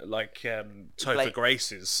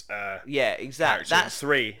Grace's exactly. That's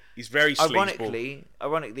 3. He's very sleazeball.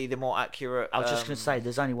 Ironically, the more accurate. I was just going to say,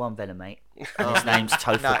 there's only one Venom, mate. His name's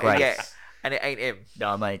Topher Grace. Yeah. And it ain't him. No,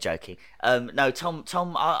 I'm only joking. No, Tom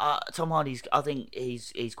Hardy's. I think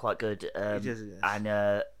he's quite good. He does. And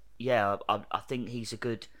I think he's a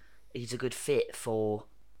good fit for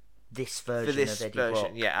this version of Eddie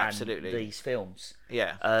Brock. Yeah, absolutely. And these films.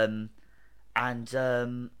 Yeah.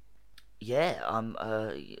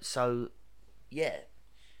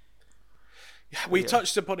 We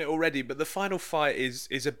touched upon it already, but the final fight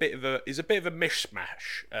is a bit of a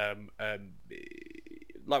mishmash.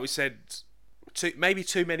 Like we said, maybe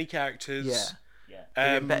too many characters.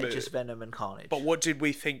 Better just Venom and Carnage. But what did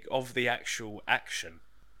we think of the actual action?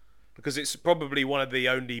 Because it's probably one of the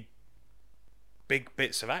only big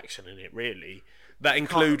bits of action in it, really, that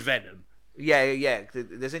include Venom. Yeah.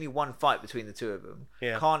 There's only one fight between the two of them.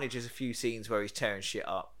 Yeah. Carnage has a few scenes where he's tearing shit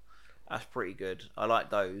up. That's pretty good. I like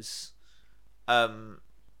those.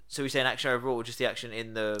 So we're saying action overall, or just the action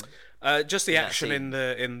in the? Just the action in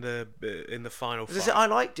the final fight. I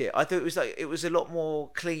liked it. I thought it was a lot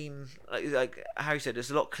more clean. Like Harry said, it's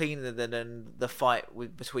a lot cleaner than the fight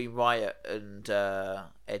between Riot and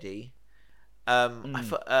Eddie.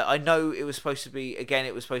 I know it was supposed to be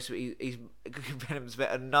he's Venom's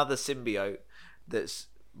met another symbiote that's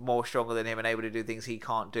more stronger than him and able to do things he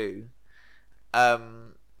can't do,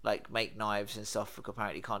 like make knives and stuff.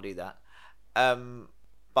 Apparently, can't do that.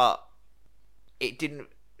 But it didn't.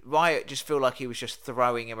 Riot just feel like he was just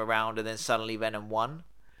throwing him around, and then suddenly Venom won.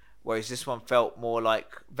 Whereas this one felt more like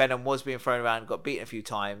Venom was being thrown around, got beaten a few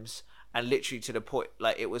times, and literally to the point,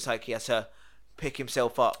 like it was like he had to pick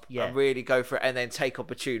himself up and really go for it, and then take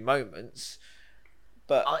opportune moments.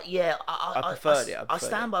 But I preferred it. I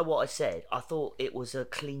stand by what I said. I thought it was a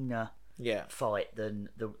cleaner fight than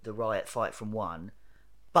the Riot fight from 1.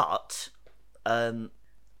 But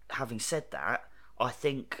having said that, I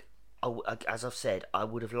think, as I've said, I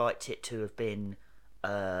would have liked it to have been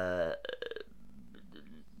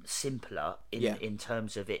simpler in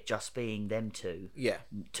terms of it just being them two. Yeah.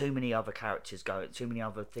 Too many other characters too many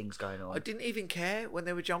other things going on. I didn't even care when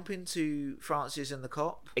they were jumping to Francis and the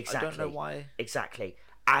cop. Exactly. I don't know why. Exactly.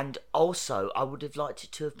 And also, I would have liked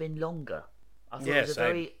it to have been longer. I thought it was a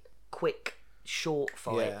very quick, short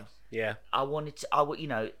fight. Yeah. I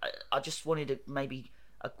just wanted maybe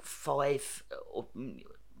about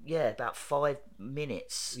 5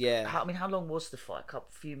 minutes. Yeah. How long was the fight? A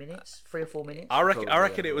few minutes, 3 or 4 minutes. I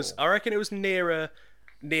reckon it was nearer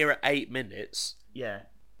 8 minutes. Yeah.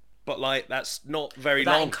 But like that's not very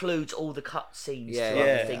long. long. That includes all the cut scenes to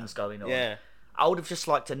other things going on. Yeah. I would have just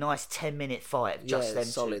liked a nice 10-minute fight of just them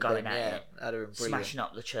two going at it, that'd have been smashing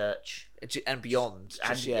up the church and beyond,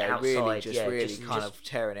 outside, really kind of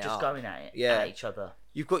tearing it up, just going at it, at each other.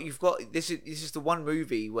 You've got this is the one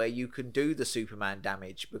movie where you can do the Superman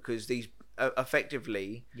damage, because these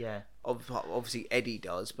effectively, obviously Eddie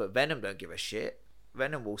does, but Venom don't give a shit.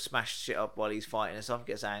 Venom will smash shit up while he's fighting and stuff,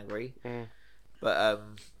 gets angry. But I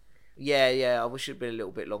wish it'd been a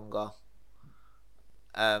little bit longer.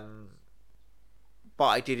 But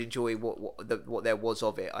I did enjoy what there was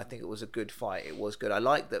of it. I think it was a good fight. It was good. I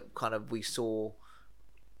like that kind of we saw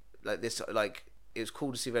like this, like it was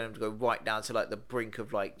cool to see Venom to go right down to like the brink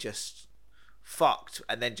of like just fucked,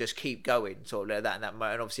 and then just keep going, sort of like that. And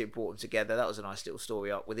obviously it brought them together. That was a nice little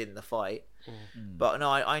story up within the fight. But no,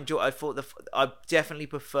 I enjoyed. I thought I definitely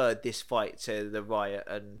preferred this fight to the Riot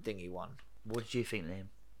and Thingy one. What did you think, Liam?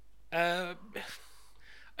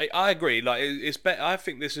 I agree. Like it's better. I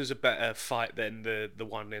think this is a better fight than the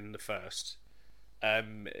one in the first.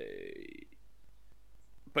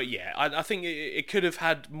 But yeah, I think it could have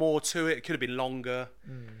had more to it. It could have been longer.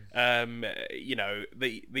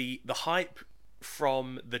 The hype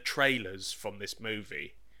from the trailers from this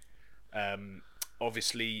movie.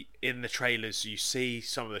 Obviously, in the trailers, you see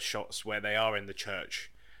some of the shots where they are in the church.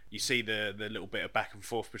 You see the little bit of back and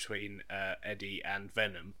forth between Eddie and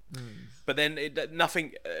Venom, but then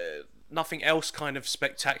nothing else kind of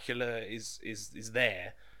spectacular is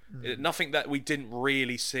there. Nothing that we didn't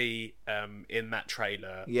really see in that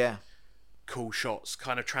trailer. Yeah, cool shots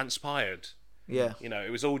kind of transpired. Yeah,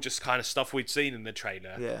 it was all just kind of stuff we'd seen in the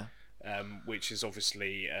trailer. Yeah, which is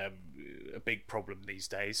obviously a big problem these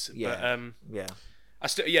days. Yeah, but, I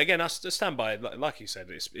stand by it. Like you said,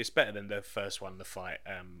 it's better than the first one. The fight,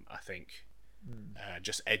 I think,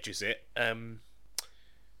 just edges it. But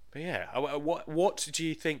yeah, what do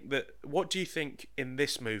you think What do you think in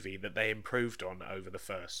this movie that they improved on over the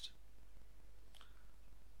first?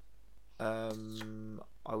 I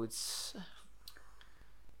would.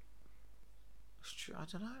 I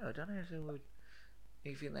don't know. I don't know if they would.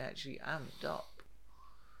 Anything they actually amped up.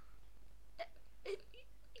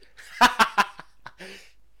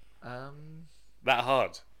 That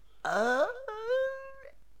hard.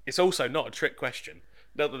 It's also not a trick question.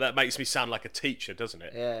 Not that makes me sound like a teacher, doesn't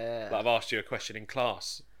it? Yeah. Like I've asked you a question in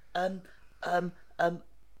class. Can I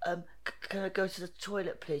go to the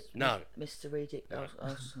toilet, please? No, Mr. Redick.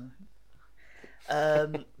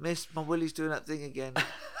 Sorry. Miss, my Willie's doing that thing again.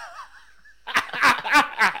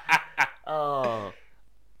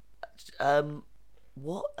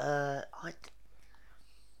 What? I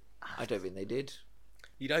don't think they did.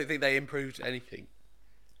 You don't think they improved anything?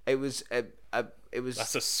 It was it was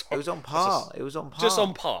That's a song. it was on par. It was on par. Just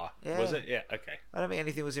on par. It was That's a song. it was on par. It was on par. Just on par. Yeah. Was it? Yeah. Okay. I don't think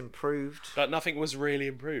anything was improved. But nothing was really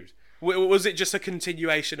improved. Was it just a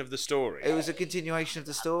continuation of the story? It was a continuation of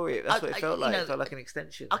the story. That's what it felt like. It felt like an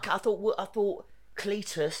extension. I thought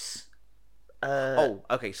Cletus.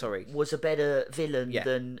 Okay, sorry. Was a better villain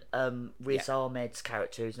than Riz Ahmed's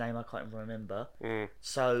character, whose name I can't even remember.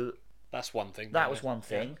 So that's one thing. That was one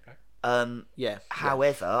thing. Yeah, okay.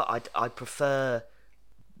 However, I prefer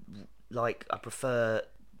the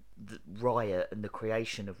Riot and the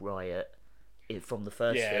creation of Riot from the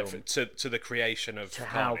first film to the creation of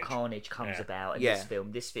how Carnage comes about in this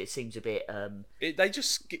film. It seems a bit. They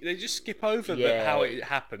just skip over how it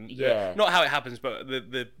happened. Yeah, not how it happens, but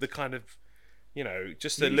the kind of.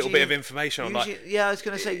 Just a little bit of information on Yeah, I was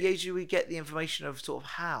going to say, usually we get the information of sort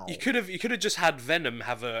of how. You could have just had Venom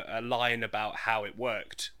have a line about how it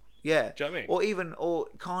worked. Yeah. Do you know what I mean? Or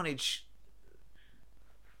Carnage.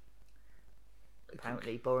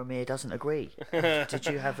 Apparently, Boromir doesn't agree. Did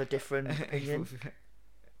you have a different opinion?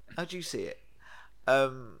 How do you see it?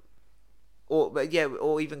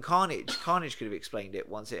 Or even Carnage. Carnage could have explained it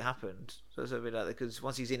once it happened. So it's a bit like that, because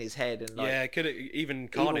once he's in his head and Carnage could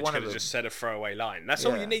have just said a throwaway line. That's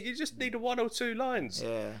all you need. You just need one or two lines.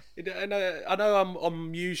 Yeah. I know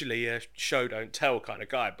I'm usually a show don't tell kind of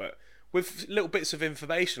guy, but with little bits of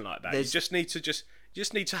information like that, you just need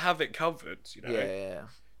to have it covered. Yeah.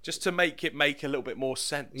 Just to make it make a little bit more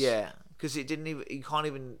sense. Yeah. Because you can't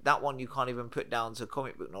even put down to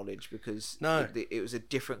comic book knowledge, because it was a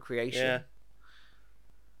different creation. Yeah.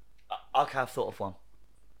 Okay, I've thought of one.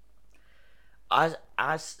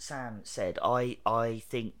 As Sam said, I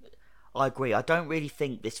think I agree. I don't really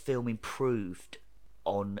think this film improved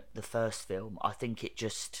on the first film. I think it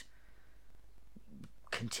just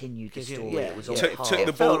continued the story. It was on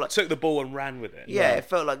took the ball and ran with it. Yeah, it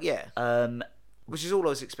felt like which is all I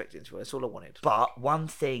was expecting to. That's all I wanted. But one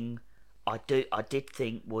thing I did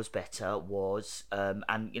think was better was and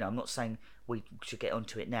I'm not saying we should get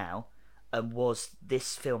onto it now. Was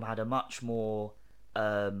this film had a much more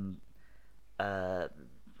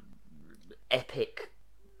epic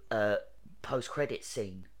post-credit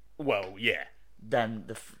scene. Well, yeah. Than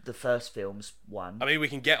the first film's one. I mean, we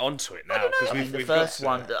can get onto it now because the first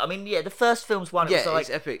one. I mean, the first film's one. It was like it's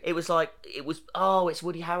epic. It was like it's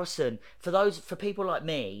Woody Harrelson. For people like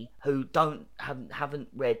me who haven't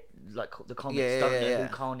read like the comics, don't know who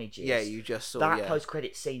Carnage is. Yeah, you just saw that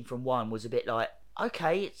post-credit scene from one was a bit like,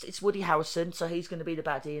 okay, it's Woody Harrelson, so he's going to be the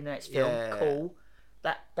baddie in the next film. Yeah. Cool.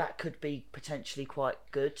 That could be potentially quite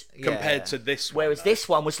good compared to this one. Whereas this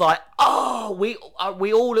one was like, we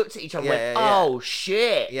all looked at each other and went, oh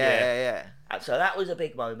shit. Yeah. So that was a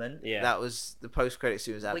big moment. Yeah. That was the post-credit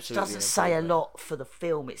scene was absolutely. Which doesn't say a lot for the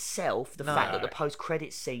film itself. The fact that the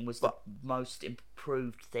post-credit scene was the most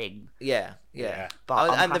improved thing. Yeah.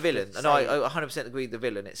 But and the villain. And I 100% agree with the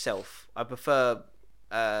villain itself. I prefer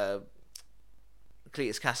Cletus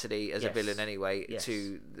Cassidy as a villain anyway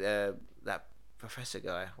to that professor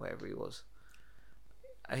guy, whatever he was.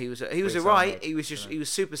 He was alright. He was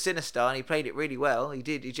super sinister and he played it really well. He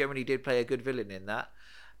generally did play a good villain in that.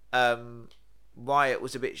 Riot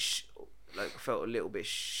was a bit felt a little bit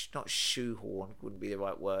not shoehorned, wouldn't be the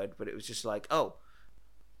right word, but it was just like, oh,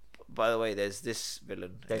 by the way, there's this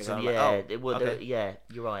villain.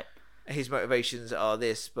 You're right. His motivations are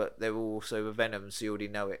this, but they're also a Venom, so you already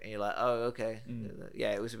know it, and you're like, oh, okay.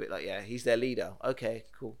 Yeah, it was a bit like, he's their leader. Okay,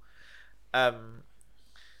 cool. But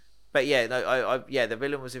the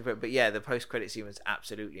villain was improved. But the post-credit scene was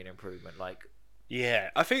absolutely an improvement. Like,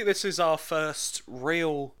 I think this is our first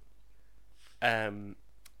real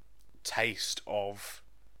taste of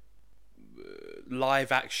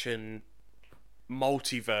live-action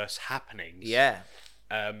multiverse happenings. Yeah,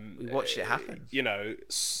 we watched it happen.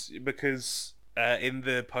 Because in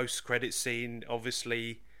the post-credit scene,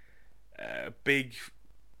 obviously, big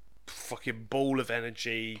fucking ball of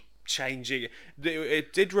energy. Changing,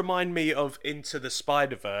 it did remind me of Into the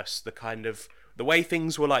Spider-Verse, the kind of the way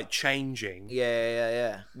things were like changing.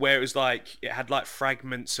 Yeah. Where it was like it had like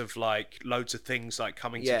fragments of like loads of things like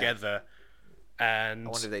coming together, and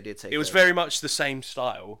I wonder if they did take. It was very much the same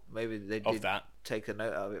style. Maybe they did take a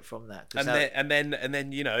note of it from that. And then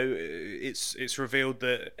it's revealed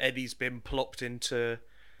that Eddie's been plopped into.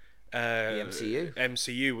 The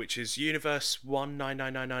MCU, which is Universe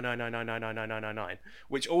 1999999999999,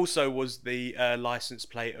 which also was the license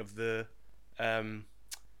plate of the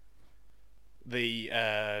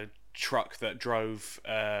truck that drove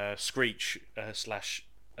Screech /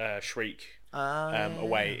 Shriek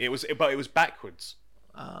away. It was backwards.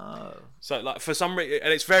 So like for some reason,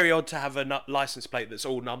 and it's very odd to have a license plate that's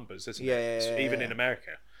all numbers, isn't it? Yeah. Even in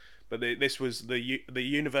America. but this was the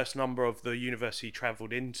universe number of the universe he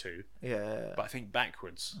travelled into. Yeah. But I think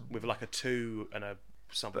backwards with like a 2 and a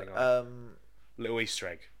something. Little Easter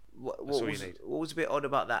egg. What was a bit odd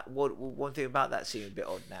about that? One thing about that scene a bit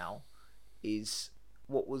odd now is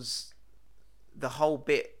what was the whole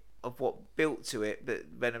bit of what built to it that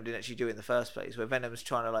Venom didn't actually do in the first place, where Venom's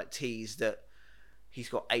trying to like tease that he's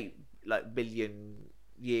got 8 billion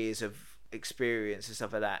years of experience and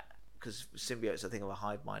stuff like that, because symbiotes I think of a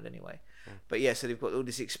hive mind anyway. But yeah, so they've got all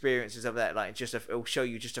this experience and stuff like that, like it'll show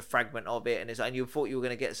you just a fragment of it, and you thought you were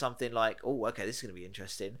going to get something like, oh, okay, this is going to be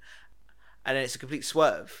interesting, and then it's a complete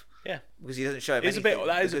swerve. Yeah, because he doesn't show him. That is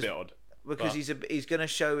a bit odd because he's going to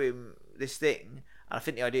show him this thing. And I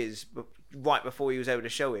think the idea is right before he was able to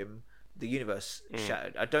show him, the universe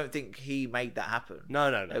shattered. I don't think he made that happen.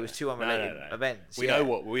 No. It was 2 unrelated events. We know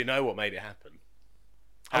what made it happen.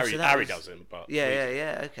 Harry doesn't, but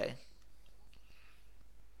yeah. Okay.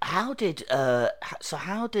 How does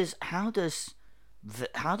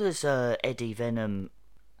Eddie Venom?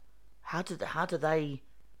 How do they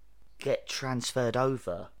get transferred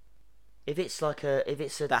over? If it's a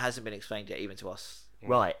that hasn't been explained yet, even to us.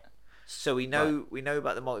 Right. So we know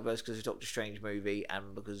about the multiverse because of Doctor Strange movie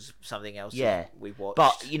and because something else we've watched.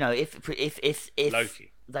 But if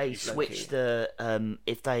Loki. They switch the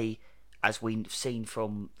if they, as we've seen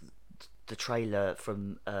from the trailer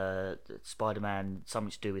from Spider-Man,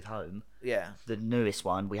 something to do with home. Yeah. The newest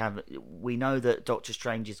one, we know that Doctor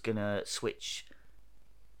Strange is gonna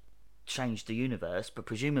change the universe, but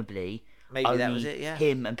presumably maybe only that was it. Yeah.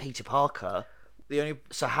 Him and Peter Parker.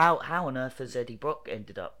 So how on earth has Eddie Brock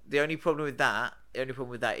ended up? The only problem with that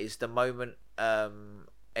is the moment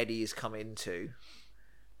Eddie is come into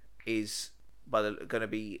is going to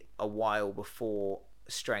be a while before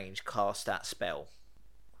Strange cast that spell,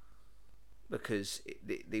 because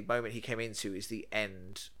the moment he came into is the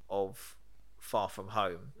end of Far From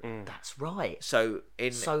Home. That's right. So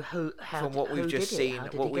from what we've just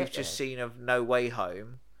seen of No Way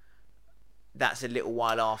Home, that's a little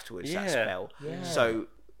while afterwards. That spell. Yeah. So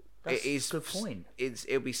that's it is a good point.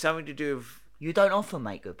 It'll be something to do with. You don't often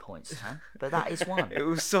make good points, Sam, but that is one. It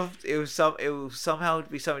will somehow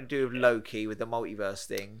be something to do with Loki, with the multiverse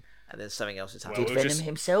thing, and then something else is happening. Did Venom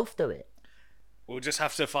himself do it? We'll just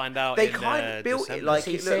have to find out. They kind of built December. it like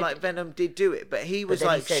it looked like Venom did do it, but he was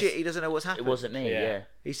like, shit, he doesn't know what's happened. It wasn't me. Yeah.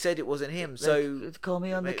 He said it wasn't him. So call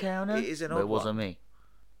me on the counter. It is an odd But it wasn't me.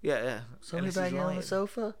 Yeah. Somebody banging on the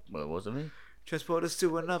sofa. Well, it wasn't me. Transport us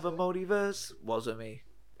to another multiverse. Wasn't me.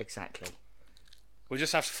 Exactly. We'll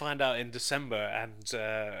just have to find out in December, and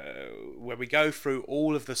when we go through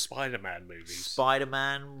all of the Spider-Man movies.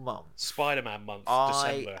 Spider-Man month, December.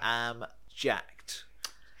 I am jacked.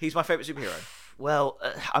 He's my favourite superhero. Well,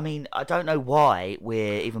 I mean, I don't know why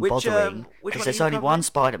we're even bothering, because there's only one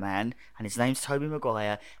Spider-Man, and his name's Tobey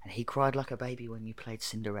Maguire, and he cried like a baby when you played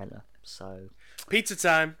Cinderella. So, pizza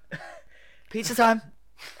time. Pizza time.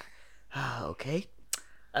 Okay.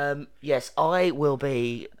 Yes, I will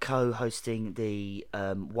be co-hosting the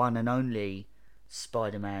one and only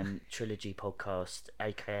Spider-Man trilogy podcast,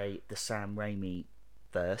 aka the Sam Raimi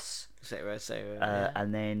verse.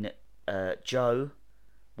 And then Joe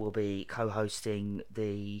will be co-hosting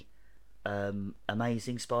the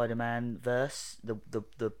Amazing Spider-Man verse,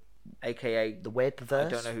 the aka the Webb verse. I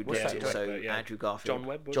don't know who did it. So Andrew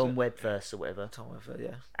Garfield, John Webb verse or whatever. Tom Webb,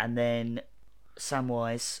 yeah. And then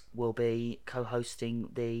Samwise will be co-hosting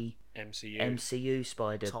the MCU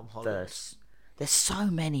Spider-Verse. There's so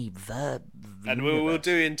many and we'll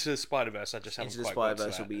do Into the Spider-Verse. I just haven't Into the quite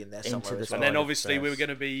Spider-Verse will be in there somewhere. And then obviously we were going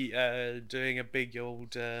to be doing a big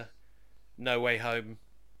old No Way Home.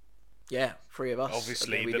 Yeah, 3 of us.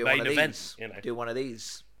 Obviously, the main event. Do one of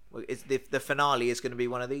these. It's the finale is going to be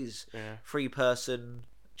one of these. Yeah. 3-person,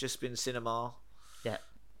 just been cinema. Yeah.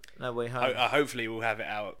 No Way Home. Hopefully we'll have it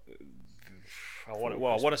out. I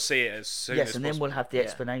want to see it as soon as and then possible. we'll have the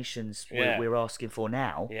explanations we're asking for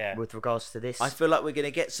now with regards to this. I feel like we're going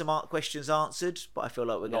to get some questions answered, but I feel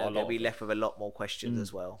like we're going to be left with a lot more questions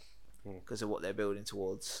as well because of what they're building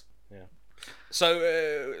towards. Yeah.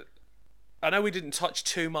 So I know we didn't touch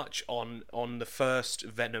too much on the first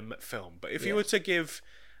Venom film, but if you were to give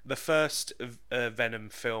the first Venom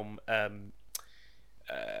film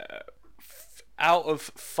out of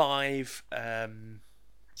 5.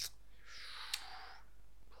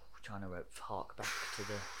 Trying to hark back to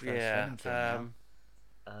the first Venom film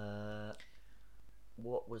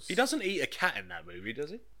what was... He doesn't eat a cat in that movie,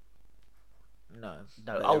 does he? No.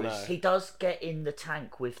 He does get in the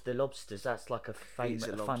tank with the lobsters. That's like a funny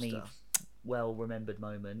well remembered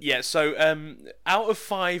moment. Yeah. So, out of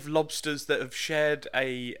 5 lobsters that have shared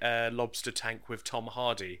a lobster tank with Tom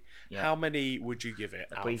Hardy, how many would you give it?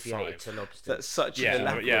 Abbreviated out of 5? To lobster. That's such an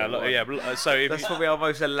elaborate one. Yeah. So that's probably our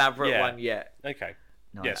most elaborate one yet. Okay.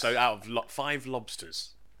 Nice. Yeah. So out of 5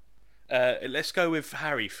 lobsters, let's go with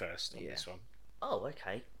Harry first on this one. Oh,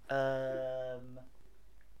 okay.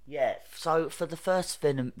 Yeah. So for the first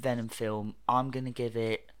Venom film, I'm gonna give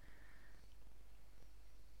it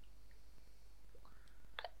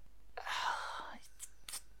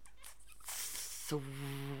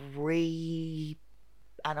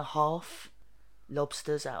 3.5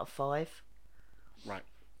 lobsters out of 5. Right.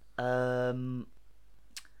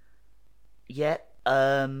 Yeah.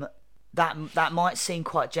 That might seem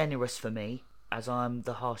quite generous for me, as I'm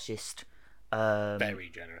the harshest. Very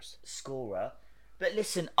generous scorer. But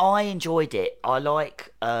listen, I enjoyed it. I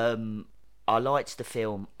liked the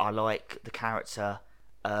film. I like the character.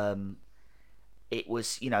 It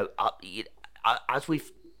was, as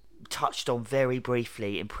we've touched on very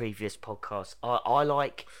briefly in previous podcasts, I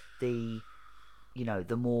like the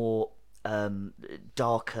more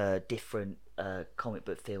darker, different comic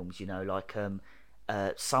book films. Like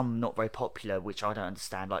some not very popular, which I don't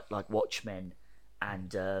understand, like Watchmen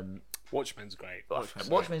and. Watchmen's great.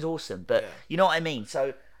 Watchmen's awesome, but you know what I mean.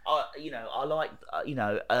 So I like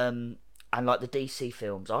and like the DC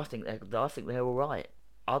films. I think they're all right.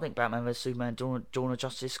 I think Batman vs Superman: Dawn of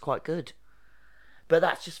Justice is quite good. But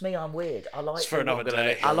that's just me. I'm weird. I like. It's for another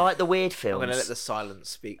day. I like the weird films. I'm gonna let the silence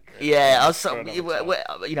speak. Yeah, I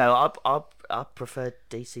prefer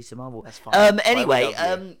DC to Marvel. That's fine. Anyway,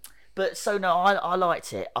 but so no, I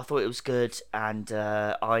liked it. I thought it was good, and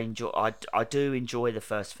I do enjoy the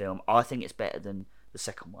first film. I think it's better than the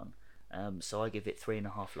second one. So I give it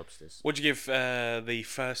 3.5 lobsters. What'd you give the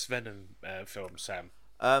first Venom film, Sam?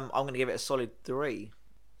 I'm going to give it a solid 3.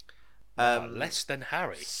 Less than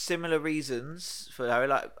Harry. Similar reasons for Harry.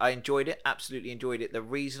 Like, I enjoyed it, absolutely enjoyed it. The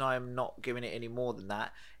reason I am not giving it any more than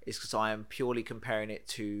that is because I am purely comparing it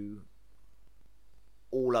to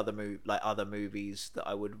all other movies that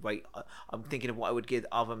I would rate. I'm thinking of what I would give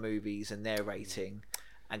other movies and their rating,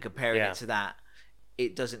 and comparing it to that.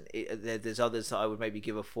 It doesn't. There's others that I would maybe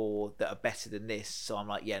give a 4 that are better than this. So I'm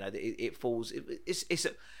like, it falls.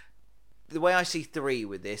 The way I see 3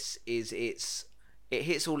 with this is it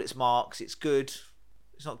hits all its marks. It's good.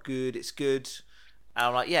 It's not good. It's good. And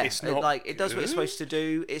I'm like, it does what it's supposed to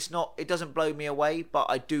do. It doesn't blow me away, but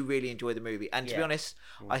I do really enjoy the movie. And to be honest,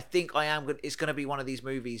 I think it's going to be one of these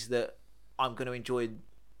movies that I'm going to enjoy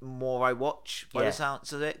more I watch by the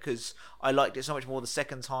sounds of it, because I liked it so much more the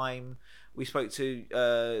second time. We spoke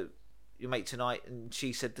to your mate tonight, and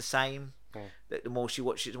she said the same. That the more she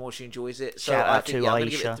watches it, the more she enjoys it. So I think I'm going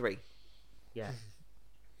to give it a 3. Yeah.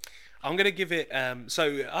 I'm going to give it...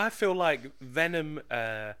 so I feel like Venom...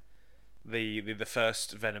 The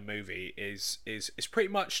first Venom movie is pretty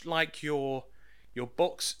much like your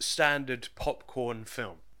box standard popcorn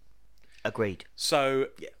film. Agreed. So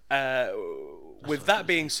with that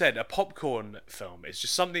being said, a popcorn film is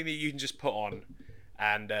just something that you can just put on,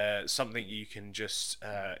 and something you can just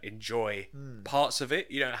enjoy parts of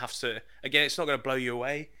it. You don't have to. Again, it's not going to blow you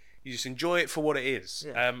away. You just enjoy it for what it is.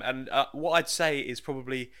 Yeah. And what I'd say is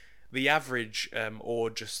probably the average,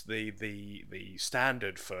 or just the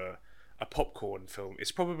standard for a popcorn film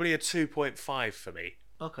is probably a 2.5 for me.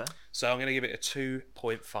 Okay. So I'm going to give it a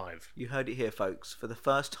 2.5. You heard it here, folks. For the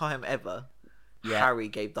first time ever, Harry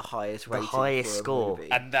gave the highest rating. The highest score.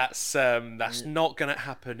 Movie. And that's not going to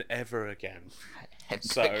happen ever again.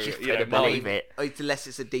 So believe it. Unless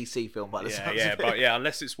it's a DC film, by the sounds of it. But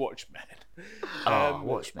unless it's Watchmen.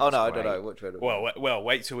 Watchmen. Oh no, I don't know. Watchmen. Well,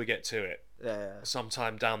 wait till we get to it. Yeah.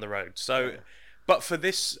 Sometime down the road. So, but for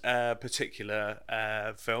this particular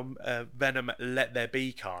film, Venom: Let There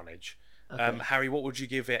Be Carnage. Okay. Harry, what would you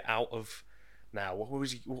give it out of? Now, what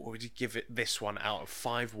would you give it? This one out of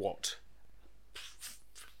 5 what?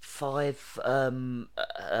 5.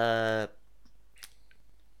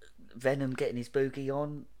 Venom getting his boogie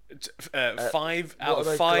on. 5 out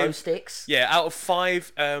of 5 glow sticks. Yeah, out of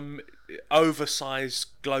 5 oversized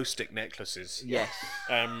glow stick necklaces. Yes.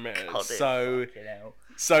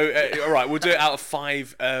 So all right, we'll do it out of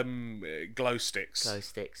 5 glow sticks. Glow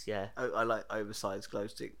sticks, yeah. I like oversized glow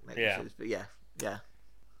stick necklaces, but yeah.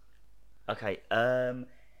 Okay.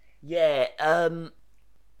 Yeah.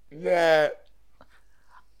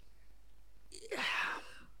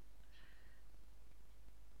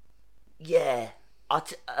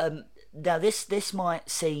 Now this might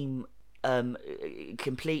seem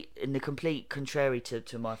complete contrary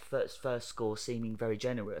to my first score seeming very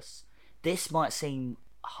generous. This might seem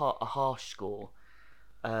a harsh score,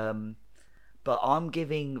 but I'm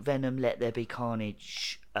giving Venom Let There Be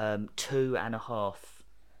Carnage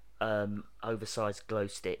 2.5 oversized glow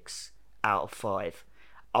sticks out of 5.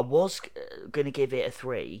 I was going to give it a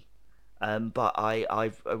 3, but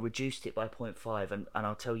I've reduced it by 0.5, and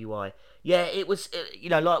I'll tell you why. Yeah, it was,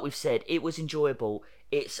 like we've said, it was enjoyable.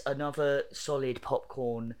 It's another solid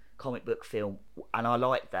popcorn comic book film, and I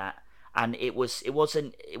like that. And it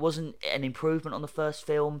wasn't an improvement on the first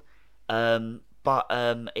film, but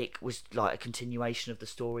it was like a continuation of the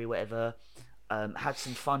story, whatever. Had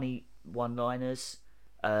some funny one-liners.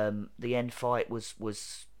 The end fight was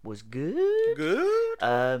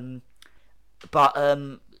good. But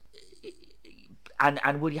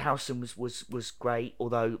and Woody Harrelson was great,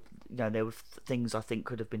 although there were things I think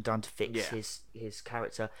could have been done to fix his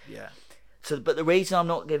character. Yeah. So, but the reason I'm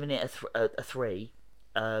not giving it a 3,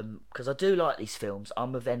 because I do like these films.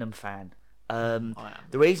 I'm a Venom fan. I am.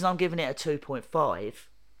 The reason I'm giving it a 2.5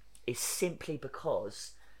 is simply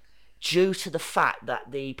because, due to the fact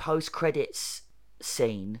that the post-credits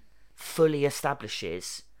scene fully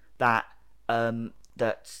establishes that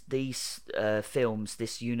that these films,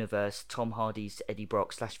 this universe, Tom Hardy's Eddie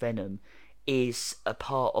Brock / Venom, is a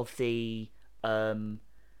part of the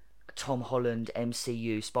Tom Holland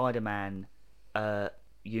MCU Spider-Man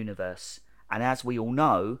universe. And as we all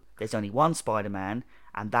know, there's only one Spider-Man,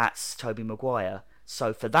 and that's Tobey Maguire.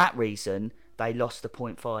 So for that reason, they lost the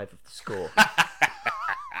 0.5 of the score.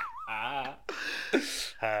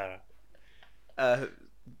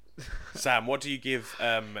 Sam, what do you give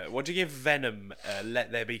Venom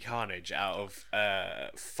Let There Be Carnage out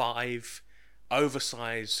of 5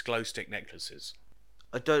 oversized glow stick necklaces?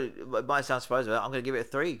 It might sound surprising, but I'm going to give it a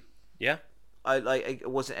 3. Yeah?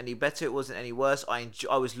 It wasn't any better, it wasn't any worse. I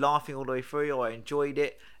was laughing all the way through. I enjoyed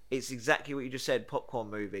it. It's exactly what you just said,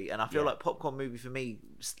 popcorn movie, and I feel like popcorn movie for me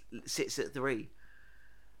sits at 3.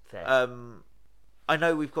 Fair. I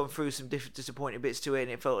know we've gone through some disappointing bits to it,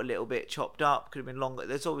 and it felt a little bit chopped up. Could have been longer.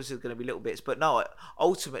 There's obviously going to be little bits, but no.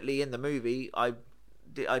 Ultimately, in the movie, I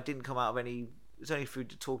didn't come out of any. It's only through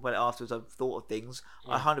to talk about it afterwards. I've thought of things.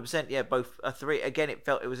 100%. Both a 3. Again, it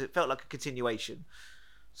felt like a continuation.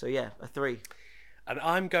 So a 3. And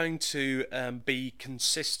I'm going to be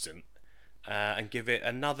consistent and give it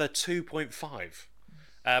another 2.5.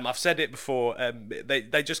 I've said it before.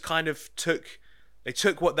 They just kind of took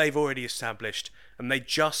what they've already established and they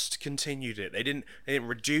just continued it. They didn't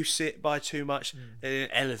reduce it by too much. They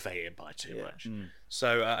didn't elevate it by too much.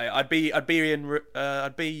 So I'd be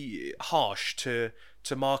harsh to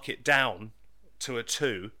mark it down to a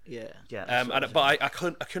 2. But I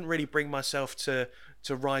couldn't really bring myself to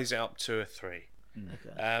rise it up to a 3.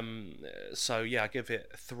 So I give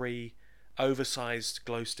it 3 oversized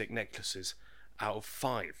glow stick necklaces out of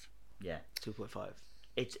 5. 2.5.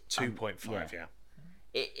 It's 2.5.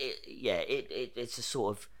 It's a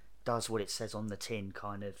sort of does what it says on the tin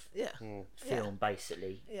kind of film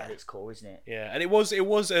basically at its core, isn't it? And it was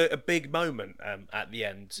a big moment at the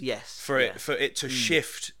end. Yes. For it to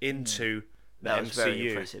shift into the that MCU. Was very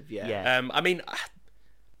impressive. I mean,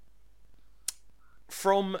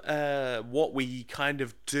 from what we kind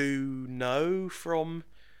of do know from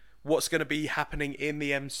what's going to be happening in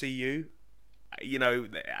the MCU,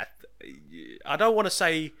 I don't want to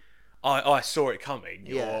say I saw it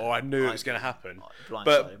coming or I knew it was going to happen,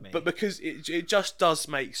 but because it just does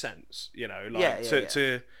make sense,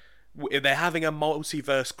 if they're having a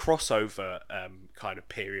multiverse crossover kind of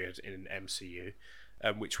period in MCU,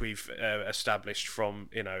 which we've established from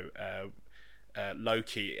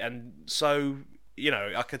Loki, and so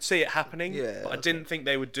I could see it happening, but I didn't think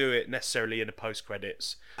they would do it necessarily in the post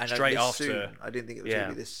credits straight after. Soon. I didn't think it was going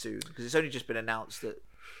to be this soon because it's only just been announced that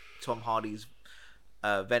Tom Hardy's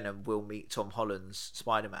Venom will meet Tom Holland's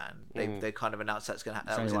Spider-Man. They kind of announced that's going to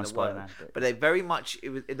happen. That was in the world, but they very much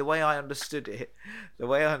the way I understood it. The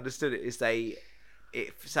way I understood it is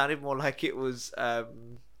it sounded more like it was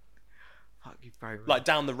like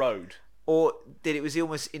down the road. Or that it was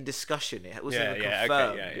almost in discussion. It wasn't even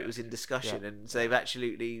confirmed. It was in discussion, and so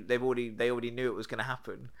they already knew it was going to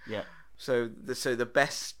happen. So the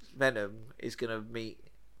best Venom is going to meet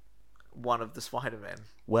one of the Spider-Men.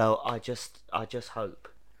 Well, I just hope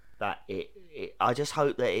that it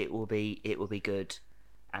will be good,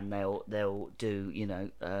 and they'll do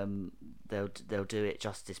they'll do it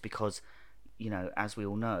justice, because as we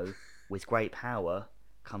all know, with great power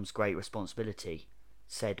comes great responsibility,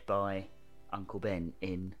 said by Uncle Ben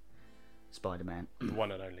in Spider-Man, the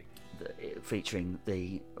one and only, featuring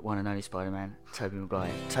the one and only Spider-Man, Tobey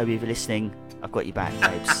Maguire. Toby, if you're listening, I've got your back,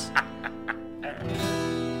 babes.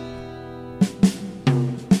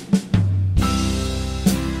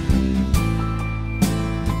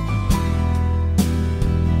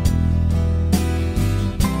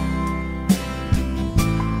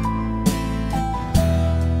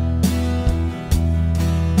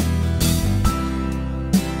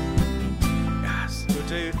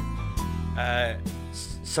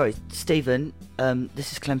 Sorry, Stephen.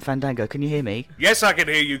 This is Clem Fandango. Can you hear me? Yes, I can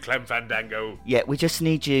hear you, Clem Fandango. Yeah, we just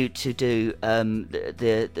need you to do the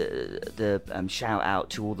shout out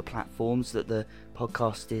to all the platforms that the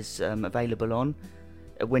podcast is available on.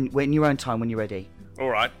 When your own time, when you're ready. All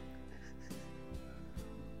right.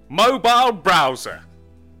 Mobile browser.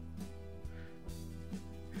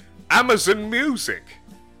 Amazon Music.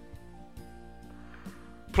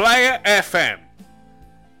 Player FM.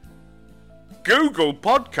 Google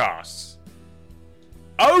Podcasts.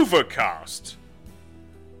 Overcast.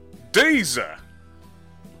 Deezer.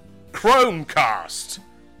 Chromecast.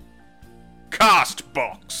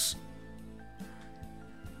 Castbox.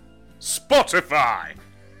 Spotify.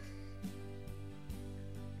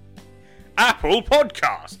 Apple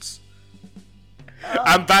Podcasts.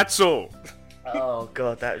 And that's all. Oh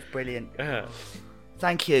God, that was brilliant.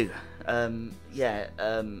 Thank you.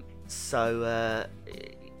 So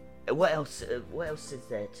what else is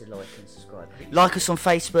there to like and subscribe? Like us on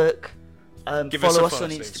Facebook. Follow us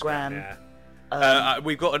on Instagram.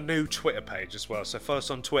 We've got a new Twitter page as well. So follow us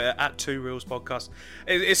on Twitter at 2 Reels Podcast.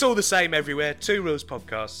 It's all the same everywhere. 2 Reels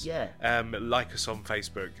Podcast. Yeah. Like us on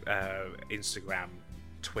Facebook, Instagram,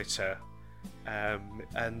 Twitter.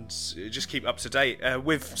 And just keep up to date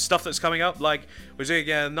with stuff that's coming up. Like we're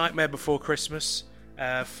doing Nightmare Before Christmas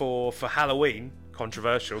for Halloween.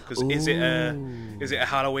 Controversial because is it a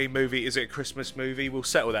Halloween movie? Is it a Christmas movie? We'll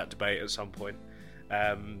settle that debate at some point.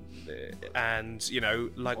 And you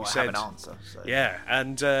know, like we said, have an answer, so. Yeah.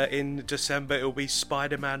 And in December it'll be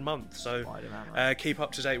Spider-Man month. So keep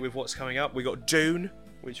up to date with what's coming up. We got Dune,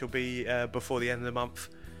 which will be before the end of the month,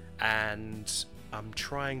 and I'm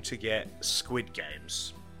trying to get Squid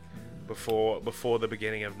Games before the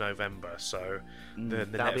beginning of November. So the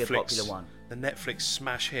that'll be a popular one. The Netflix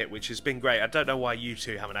smash hit, which has been great. I don't know why you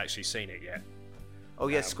two haven't actually seen it yet. Oh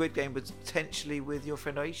yeah, Squid Game, potentially with your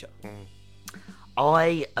friend Aisha.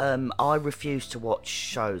 I refuse to watch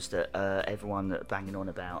shows that everyone banging on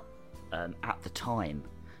about at the time.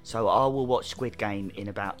 So I will watch Squid Game in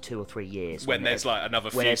about 2 or 3 years when there's like another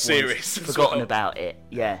few series forgotten about it.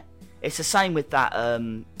 Yeah, it's the same with that.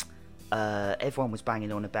 Everyone was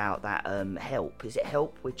banging on about that Help. Is it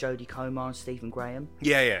Help with Jodie Comer and Stephen Graham?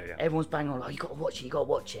 Yeah. Everyone's banging on, you got to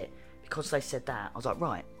watch it. Because they said that, I was like,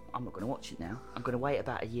 right, I'm not going to watch it now. I'm going to wait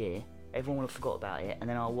about a year. Everyone will have forgot about it, and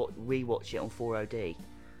then I'll re-watch it on 4OD.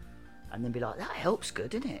 And then be like, that Help's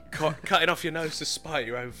good, isn't it? Cutting off your nose to spite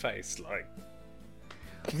your own face, like...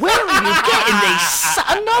 Where are you getting these?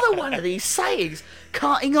 Another one of these sayings.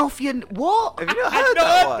 Cutting off your... What? Have you not heard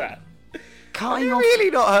that one? Cutting off,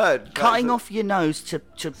 really not heard. Cutting off your nose to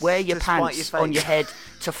wear your pants on your head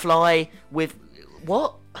to fly with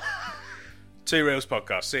what? 2 Reels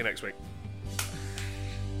Podcast. See you next week.